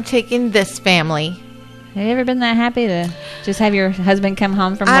 I'm taking this family. Have you ever been that happy to just have your husband come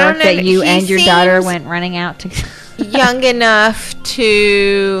home from I work don't know, that you he and your daughter seems went running out to? Young enough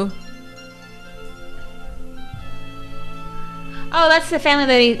to... Oh, that's the family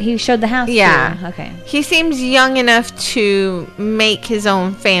that he showed the house Yeah. to. Okay. He seems young enough to make his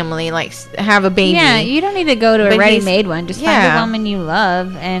own family, like have a baby. Yeah, you don't need to go to But a he's- ready-made one. Just find yeah. a woman you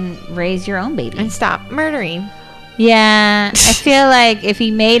love and raise your own baby. And stop murdering. Yeah, I feel like if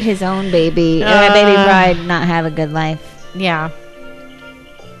he made his own baby, that baby probably not have a good life. Yeah.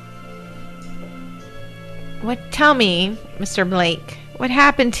 Tell me, Mr. Blake, what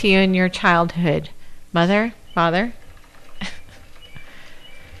happened to you in your childhood? Mother? Father?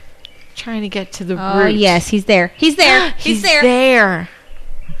 Trying to get to the Oh, root. yes, he's there. He's there. He's there. there.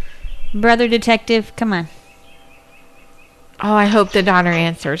 Brother detective, come on. Oh, I hope the daughter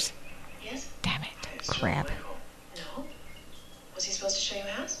answers. Yes? Damn it. Crap. No. Was he supposed to show you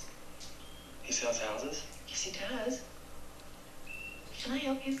a house? He sells houses? Yes, he does. Can I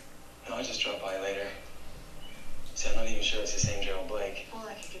help you? No, I'll just drop by later. See, I'm not even sure it's the same Gerald Blake. Well,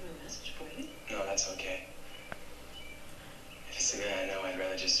 I could give him a message for you. No, that's okay. If it's the guy I know, I'd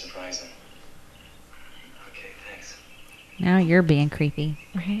rather just surprise him. Okay, thanks. Now you're being creepy.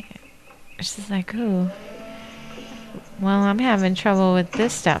 Right? It's just like, ooh. Well, I'm having trouble with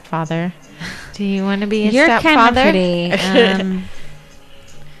this stepfather. Do you want to be a You're kind of stepfather? pretty.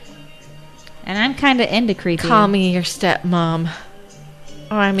 And I'm kind of into creepy. Call me your stepmom.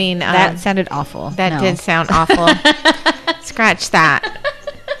 Oh, I mean, That sounded awful. that No. did sound awful. Scratch that.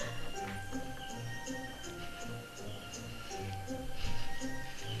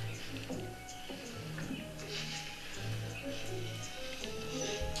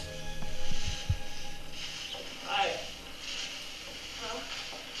 Hi.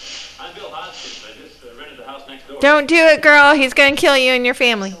 I'm Bill Hodgkins. I just rented the house next door. Don't do it, girl. He's going to kill you and your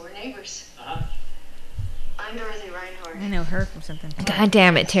family. So we're neighbors. Uh-huh. I'm Dorothy Reinhardt. I know her from something. God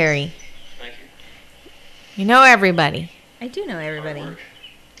damn it, Terry. Thank you. You know everybody. I do know everybody. Well,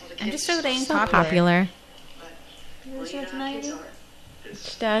 the I'm kids- just so dang So popular. popular. Well, you know how kids are.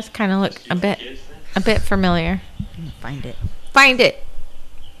 She does kind of look You know kids, then? a bit familiar. I'm gonna find it. Find it.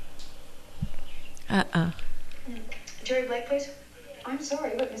 Uh-oh. Jerry Blake, please. I'm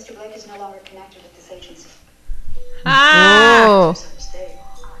sorry, but Mr. Blake is no longer connected with this agency. Oh. It's a mistake.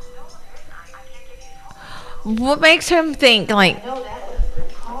 What makes him think, like, I know that number. I'm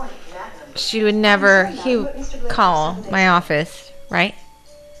calling from that number. she would never, he would call my office, right?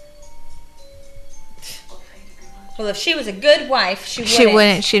 Well, thank you very much. Well, if she was a good wife, She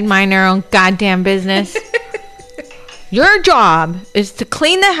wouldn't. She'd mind her own goddamn business. Your job is to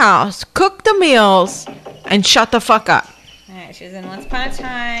clean the house, cook the meals, and shut the fuck up. All right, she was in Once Upon a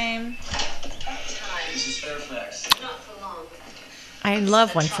Time. This is Fairfax. Not for long. I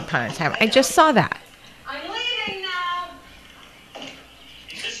love Once Upon a Time. I just saw that. I'm leaving now.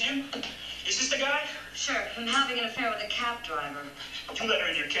 Is this him? Is this the guy? Sure, I'm having an affair with a cab driver. You let her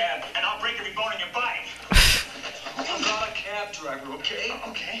in your cab, and I'll break every bone in your body. I'm not a cab driver, okay?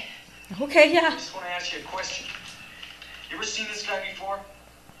 Okay. Okay, yeah. I just want to ask you a question. You ever seen this guy before?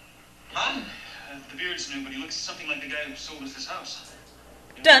 Huh? The beard's new, but he looks something like the guy who sold us this house.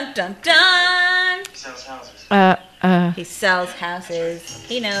 Dun dun dun. He sells houses. He sells houses.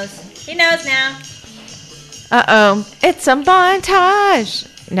 He knows. He knows now. Uh-oh. It's a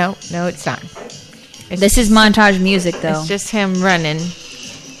montage. No, it's not. It's, This is montage music, though. it's just him running.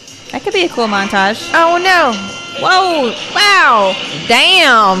 That could be a cool montage. Oh, no. Whoa. Wow.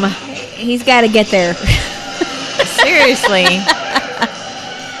 Damn. He's got to get there. Seriously.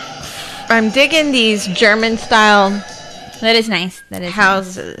 I'm digging these German-style That is nice. That is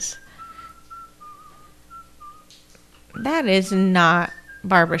houses. That is not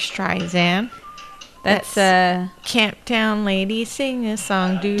Barbara Streisand. That's Camptown Lady, sing a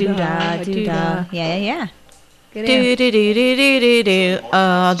song. doo-dah, doo-dah. Yeah. Good Do ear. do do do do do do.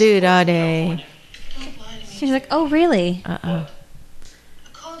 Oh, do-da day. Don't lie to me. She's like, oh, really? Uh-oh. I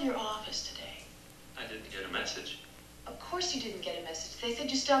called your office today. I didn't get a message. Of course you didn't get a message. They said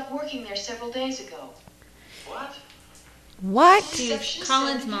you stopped working there several days ago. What? What? Receptionist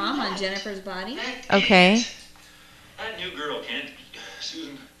Colin's said you mom on left. Jennifer's body. Okay. That new girl can't.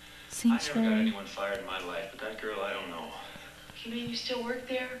 Susan, I Seems never got very... anyone fired in my life, but that girl, I don't know. You mean you still work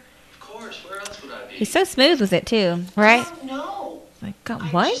there? Of course, where else would I be? He's so smooth with it, too. Right? Oh, no. Like, God,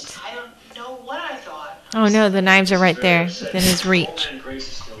 what? I don't know what I thought. Oh no, the knives are right there within his reach. And Grace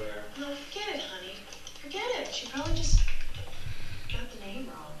is still there. No, forget it, honey. Forget it. She probably just got the name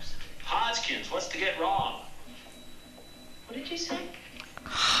wrong. Hodgkins, what's to get wrong? What did you say?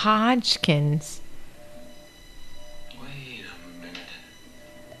 Hodgkins. Wait a minute.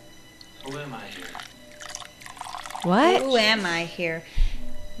 Who am I here? What? Who am I here?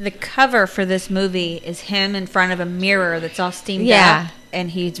 The cover for this movie is him in front of a mirror that's all steamed Yeah. up,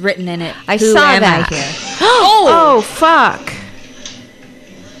 and he's written in it, I "Who saw am that. I here?" Oh, fuck.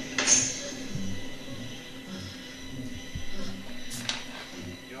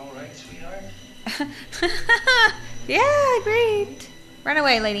 You all right, sweetheart? Yeah, great. Run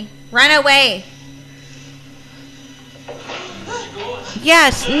away, lady. Run away.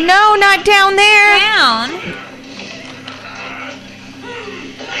 Yes. No, not down there. Down.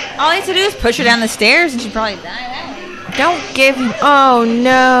 All he has to do is push her down the stairs, and she'd probably die that way. Don't give him. Oh,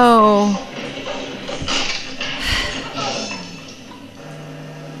 no.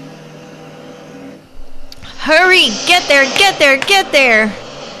 Hurry. Get there. Get there. Get there.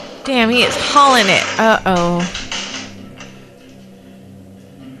 Damn, he is hauling it. Uh-oh.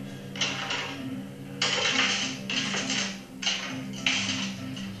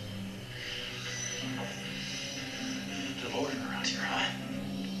 The Lord around here, huh?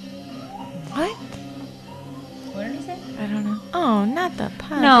 What? What did he say? I don't know. Oh, not the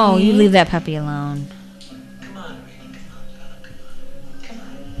puppy. No, you leave that puppy alone. Come on, Rainy.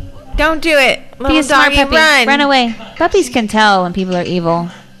 Don't do it. Be Little a smart doggy, puppy. run. away. Puppies can tell when people are evil.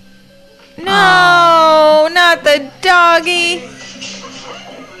 No, not the doggy.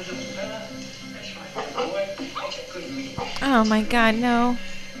 Oh my God, no.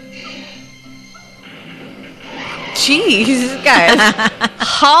 Jeez, this guy is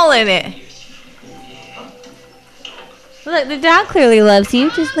hauling it. Look, the dog clearly loves you.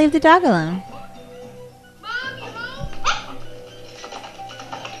 Just leave the dog alone.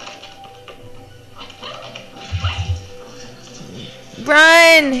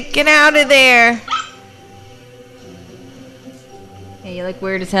 Run! Get out of there. Yeah, you look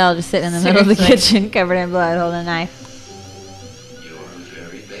weird as hell just sitting in the middle of the Seriously. kitchen covered in blood holding a knife. You're a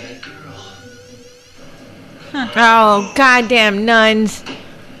very bad girl. Oh, goddamn nuns.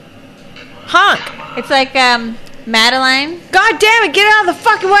 Honk! It's like Madeline, God damn it, get out of the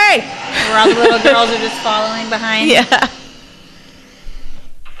fucking way! where all the little girls are just following behind. Yeah.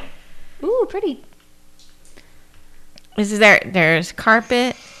 Ooh, pretty. Is there's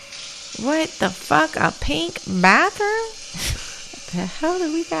carpet? What the fuck? A pink bathroom? What the hell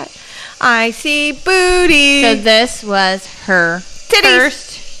do we got? I see booty. So this was her Titties.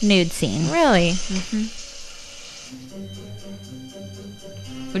 first nude scene, Really?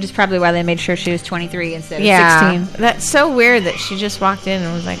 which is probably why they made sure she was 23 instead of Yeah. 16. That's so weird that she just walked in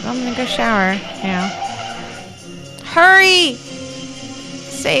and was like, I'm gonna go shower. Yeah. Hurry!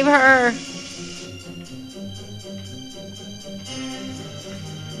 Save her.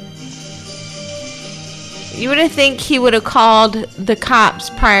 You would think he would have called the cops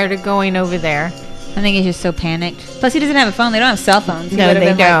prior to going over there. I think he's just so panicked. Plus, he doesn't have a phone. They don't have cell phones. He No, would've they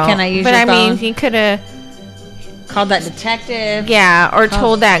been don't. Like, can I use but your I phone? mean, he could have, Called that detective. yeah, or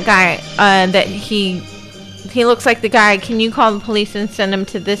told that guy that he looks like the guy. Can you call the police and send him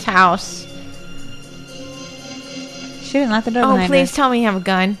to this house? She didn't lock the door Oh, behind please her. tell me you have a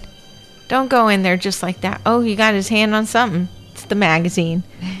gun. Don't go in there just like that. Oh, he got his hand on something. It's the magazine.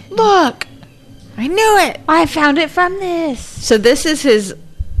 Look, I knew it. I found it from this. So this is his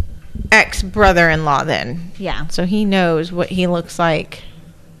ex-brother-in-law then. Yeah. So he knows what he looks like.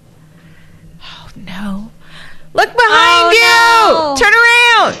 Oh, no. Look behind you! Oh, no. Turn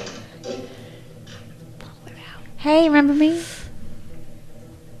around! Hey, remember me?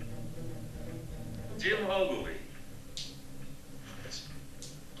 Jim Ogilvy.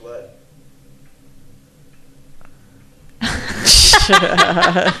 Blood.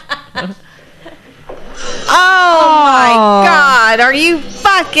 Oh my God! Are you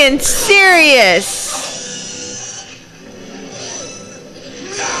fucking serious?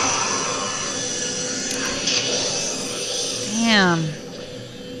 Damn.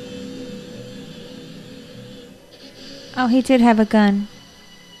 Oh, he did have a gun.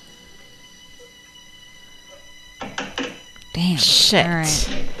 Damn. Shit. All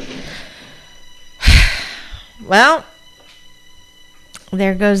right. Well,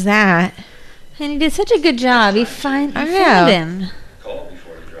 there goes that. And he did such a good job. He found I know. him. Call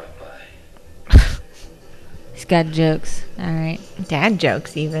before he dropped by. He's got jokes. All right. Dad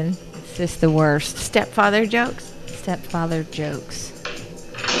jokes, even It's just the worst. stepfather jokes. Stepfather jokes.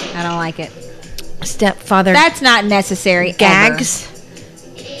 I don't like it. Stepfather That's not necessary. gags. Ever.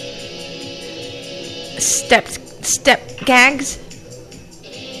 step gags.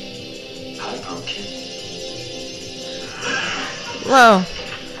 Hi, pumpkin. Whoa.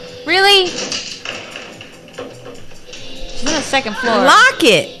 Really? She's on the second floor. Lock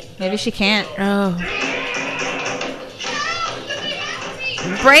it. Maybe she can't. Oh.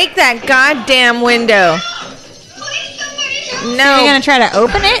 Break that goddamn window. No. You're gonna try to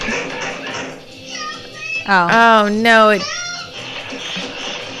open it? Oh. Oh no!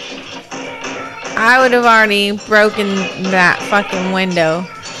 I would have already broken that fucking window.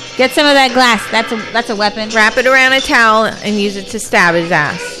 Get some of that glass. That's a weapon. Wrap it around a towel and use it to stab his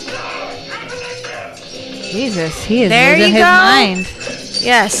ass. Jesus, he is There losing you his go. mind.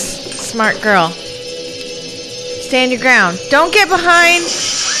 Yes, smart girl. Stand your ground. Don't get behind.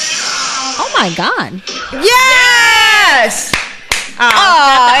 Oh my God. Yes! Oh,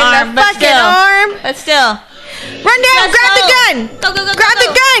 in arm, the but fucking still. arm. But still. Run down, Let's grab go. the gun. Go, go, go, Grab go,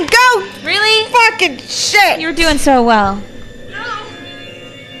 the gun, go. Really? Fucking shit. You're doing so well.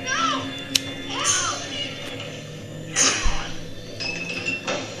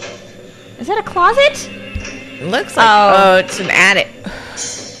 Is that a closet? Looks like, Oh. it's an attic.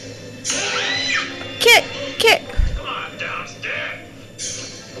 Kit. Come on, downstairs.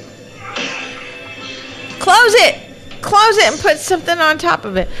 Close it and put something on top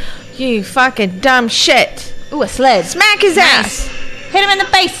of it. You fucking dumb shit. Ooh, a sled. Smack his ass. Hit him in the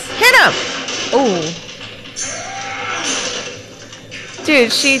face. Hit him. Ooh.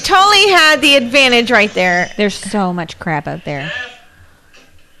 Dude, she totally had the advantage right there. There's so much crap out there.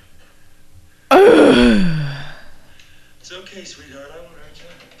 It's okay, sweetheart. I won't hurt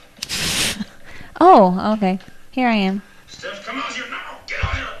you. Oh, okay. Here I am. Steph, come on, you now. Get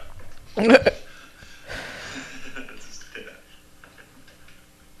on here.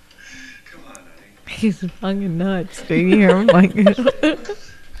 Come on, honey. He's fucking nuts. Do you hear him? Like,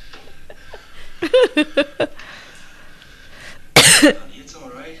 It's all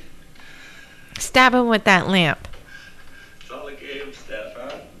right. stab him with that lamp. It's all a game, Steph,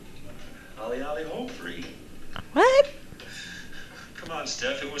 huh? Ollie, ollie, home free. What? Come on,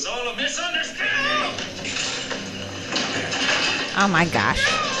 Steph. It was all a misunderstanding. Oh my gosh.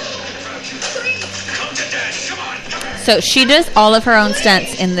 Come to dad. Come on. Come on. So she does all of her own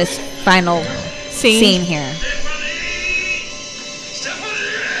stunts in this final scene here.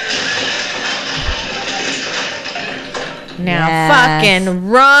 Now Yes. fucking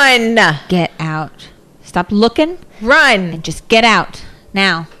run. Get out. Stop looking Run. and just get out.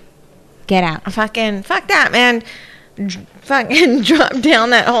 Now. Get out. Fuck that, man. Fucking drop down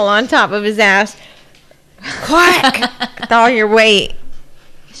that hole on top of his ass. Quack. With all your weight.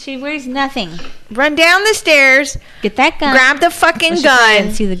 She weighs nothing. Run down the stairs. Get that gun. Grab the fucking Well, she probably gun.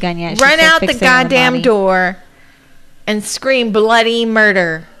 didn't see the gun yet. She's Run so out the fixated on goddamn body. door. And scream bloody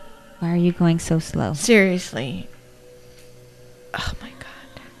murder. Why are you going so slow? Seriously. Oh my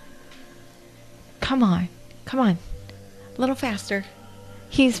god. Come on. A little faster.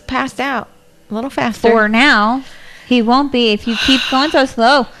 He's passed out. A little faster. For now, he won't be if you keep going so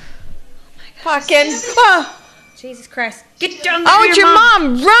slow. Fucking. Oh, Jesus Christ. Get down oh it's your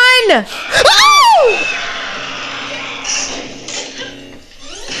mom. Run. Oh!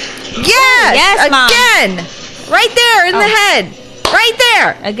 Yes. Yes, Mom. Again. Right there in the head. Right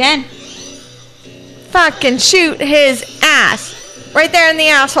there. Again. Fucking shoot his ass. Right there in the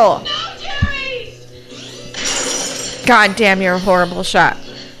asshole. God damn, you're a horrible shot.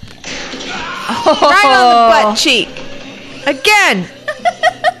 Right on the butt cheek. Again.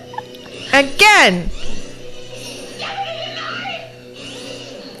 Again.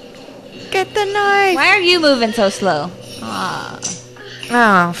 Get the knife. Why are you moving so slow? Ah.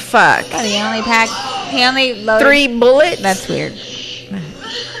 Oh, fuck. But he only loaded 3 bullets? That's weird.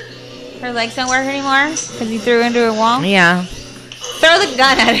 Her legs don't work anymore because he threw into a wall. Yeah. Throw the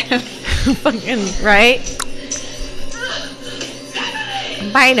gun at him. Fucking, right?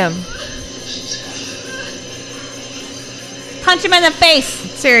 Bite him. Punch him in the face.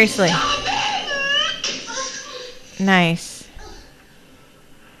 Seriously. Nice.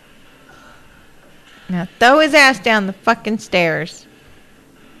 Now throw his ass down the fucking stairs.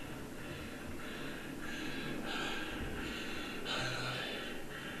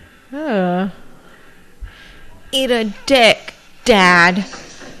 Eat a dick, Dad.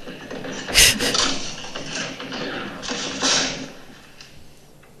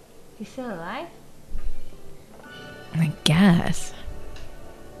 You still alive? I guess.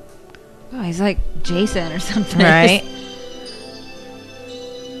 Oh, he's like Jason or something. Right?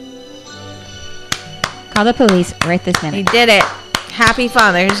 Call the police right this He minute. did it. Happy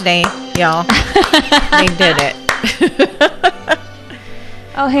Father's Day, y'all. They did it.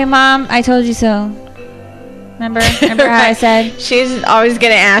 Oh, hey, Mom. I told you so. Remember how I said? She's always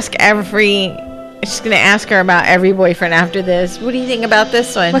going to ask she's going to ask her about every boyfriend after this. What do you think about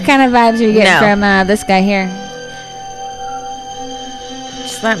this one? What kind of vibes are you getting from this guy here?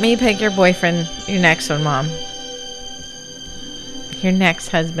 Just let me pick your boyfriend, your next one, Mom. Your next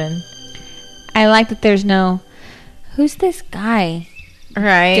husband. I like that there's no... Who's this guy?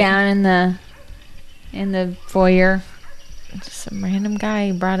 Right. Down in the foyer. Just some random guy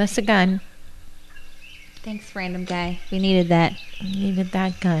who brought us a gun. Thanks, random guy. We needed that. We needed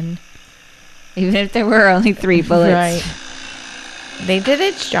that gun. Even if there were only 3 bullets. Right. They did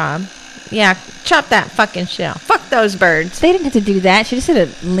its job. Yeah, chop that fucking shell. Fuck those birds. They didn't have to do that. She just had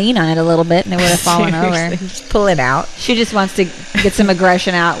to lean on it a little bit and it would have fallen over. Just pull it out. She just wants to get some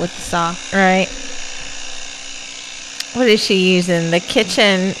aggression out with the saw. Right. What is she using? The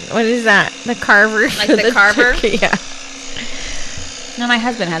kitchen. What is that? The carver? Like the carver? Turkey, yeah. No, my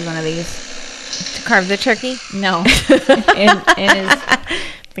husband has one of these. To carve the turkey? No. in his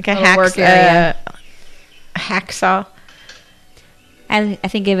like a work area. Hacksaw. I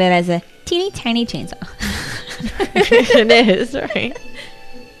think of it as a teeny tiny chainsaw. It is, right?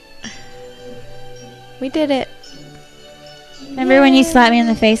 We did it. Remember when you slapped me in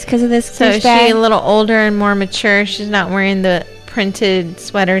the face because of this? So is she a little older and more mature? She's not wearing the printed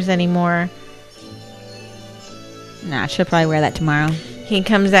sweaters anymore. Nah, she'll probably wear that tomorrow. He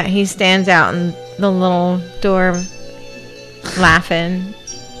comes out. He stands out in the little door, laughing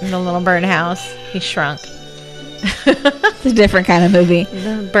in the little birdhouse. He shrunk. It's a different kind of movie.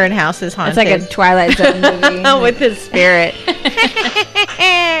 The birdhouse is haunted. It's like a Twilight Zone movie. With his spirit.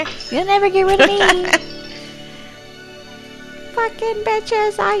 You'll never get rid of me. Fucking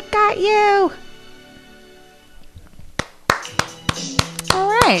bitches, I got you. All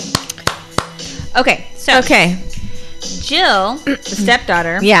right. Okay, so. Okay. Jill, the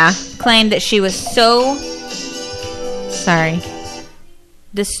stepdaughter, yeah, claimed that she was so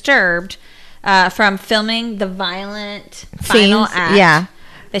disturbed from filming the violent final act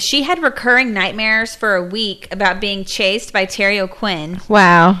that she had recurring nightmares for a week about being chased by Terry O'Quinn.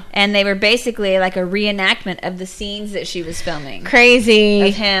 Wow. And they were basically like a reenactment of the scenes that she was filming. Crazy.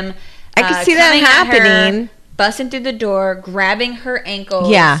 Of him I could see that happening. Busting through the door, grabbing her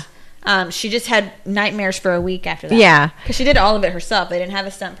ankles. Yeah. She just had nightmares for a week after that. Yeah. Because she did all of it herself. They didn't have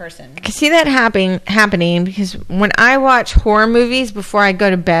a stunt person. I can see that happening because when I watch horror movies before I go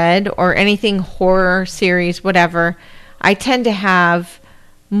to bed or anything horror series, whatever, I tend to have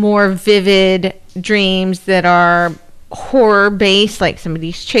more vivid dreams that are horror based, like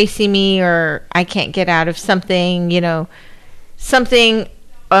somebody's chasing me or I can't get out of something, something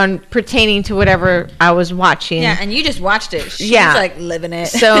pertaining to whatever I was watching. Yeah, and you just watched it. She's like living it.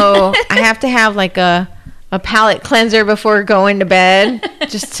 So I have to have like a palate cleanser before going to bed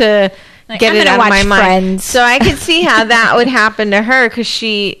just to get it out of my mind. So I could see how that would happen to her because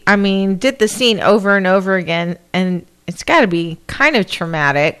she, did the scene over and over again, and it's got to be kind of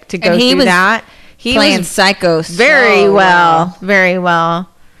traumatic to go through that. He playing was Psycho very well. Very well.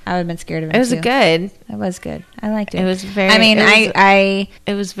 I would have been scared of him. It was good. It was good. I liked it. It was very.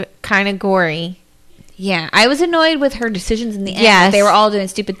 It was kind of gory. Yeah, I was annoyed with her decisions in the end. Yes, they were all doing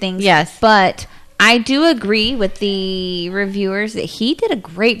stupid things. Yes, but I do agree with the reviewers that he did a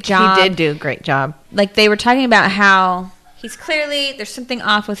great job. He did do a great job. Like they were talking about how he's clearly there's something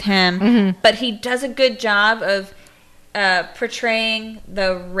off with him, but he does a good job of portraying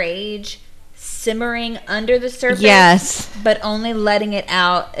the rage simmering under the surface, yes, but only letting it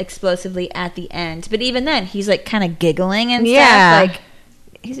out explosively at the end. But even then, he's like kind of giggling and stuff, like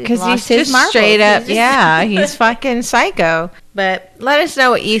because he's just straight up, he's fucking psycho. But let us know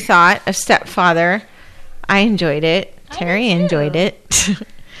what you thought of Stepfather. I enjoyed it. Terry enjoyed it.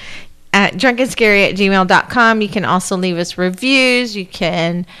 At drunkenscary@gmail.com. You can also leave us reviews. You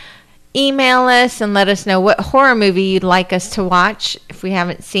can email us and let us know what horror movie you'd like us to watch if we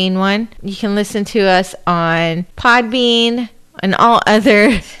haven't seen one. You can listen to us on Podbean and all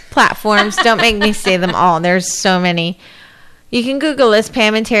other platforms. Don't make me say them all. There's so many. You can Google us,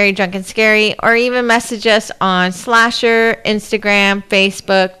 Pam and Terry Drunk and Scary, or even message us on Slasher, Instagram,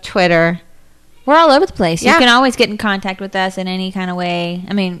 Facebook, Twitter. We're all over the place. Yeah. You can always get in contact with us in any kind of way.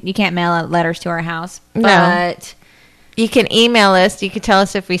 You can't mail out letters to our house, but you can email us. You can tell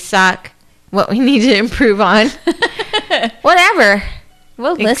us if we suck, what we need to improve on. Whatever.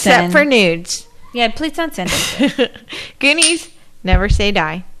 We'll listen. Except for nudes. Yeah, please don't send it. Goonies, never say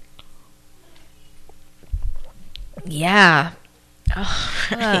die. Yeah. Oh,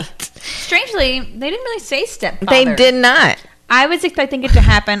 right. Strangely, they didn't really say stepfather. They did not. I was expecting it to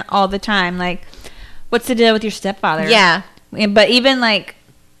happen all the time. Like, what's the deal with your stepfather? Yeah. But even like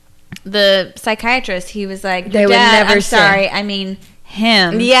the psychiatrist, he was like, They would Dad, never I'm say. sorry, I mean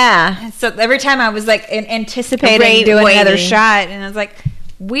him. Yeah. So every time I was like anticipating Right, doing another waiting. shot, and I was like,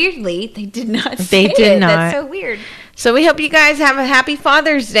 weirdly, they did not They say did it. not. That's so weird. So we hope you guys have a happy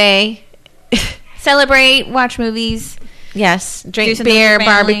Father's Day. Celebrate, watch movies. Yes. Do Drink something with beer, your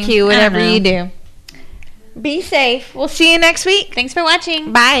family. barbecue, I whatever don't you know. do. Be safe. We'll see you next week. Thanks for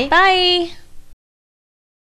watching. Bye. Bye.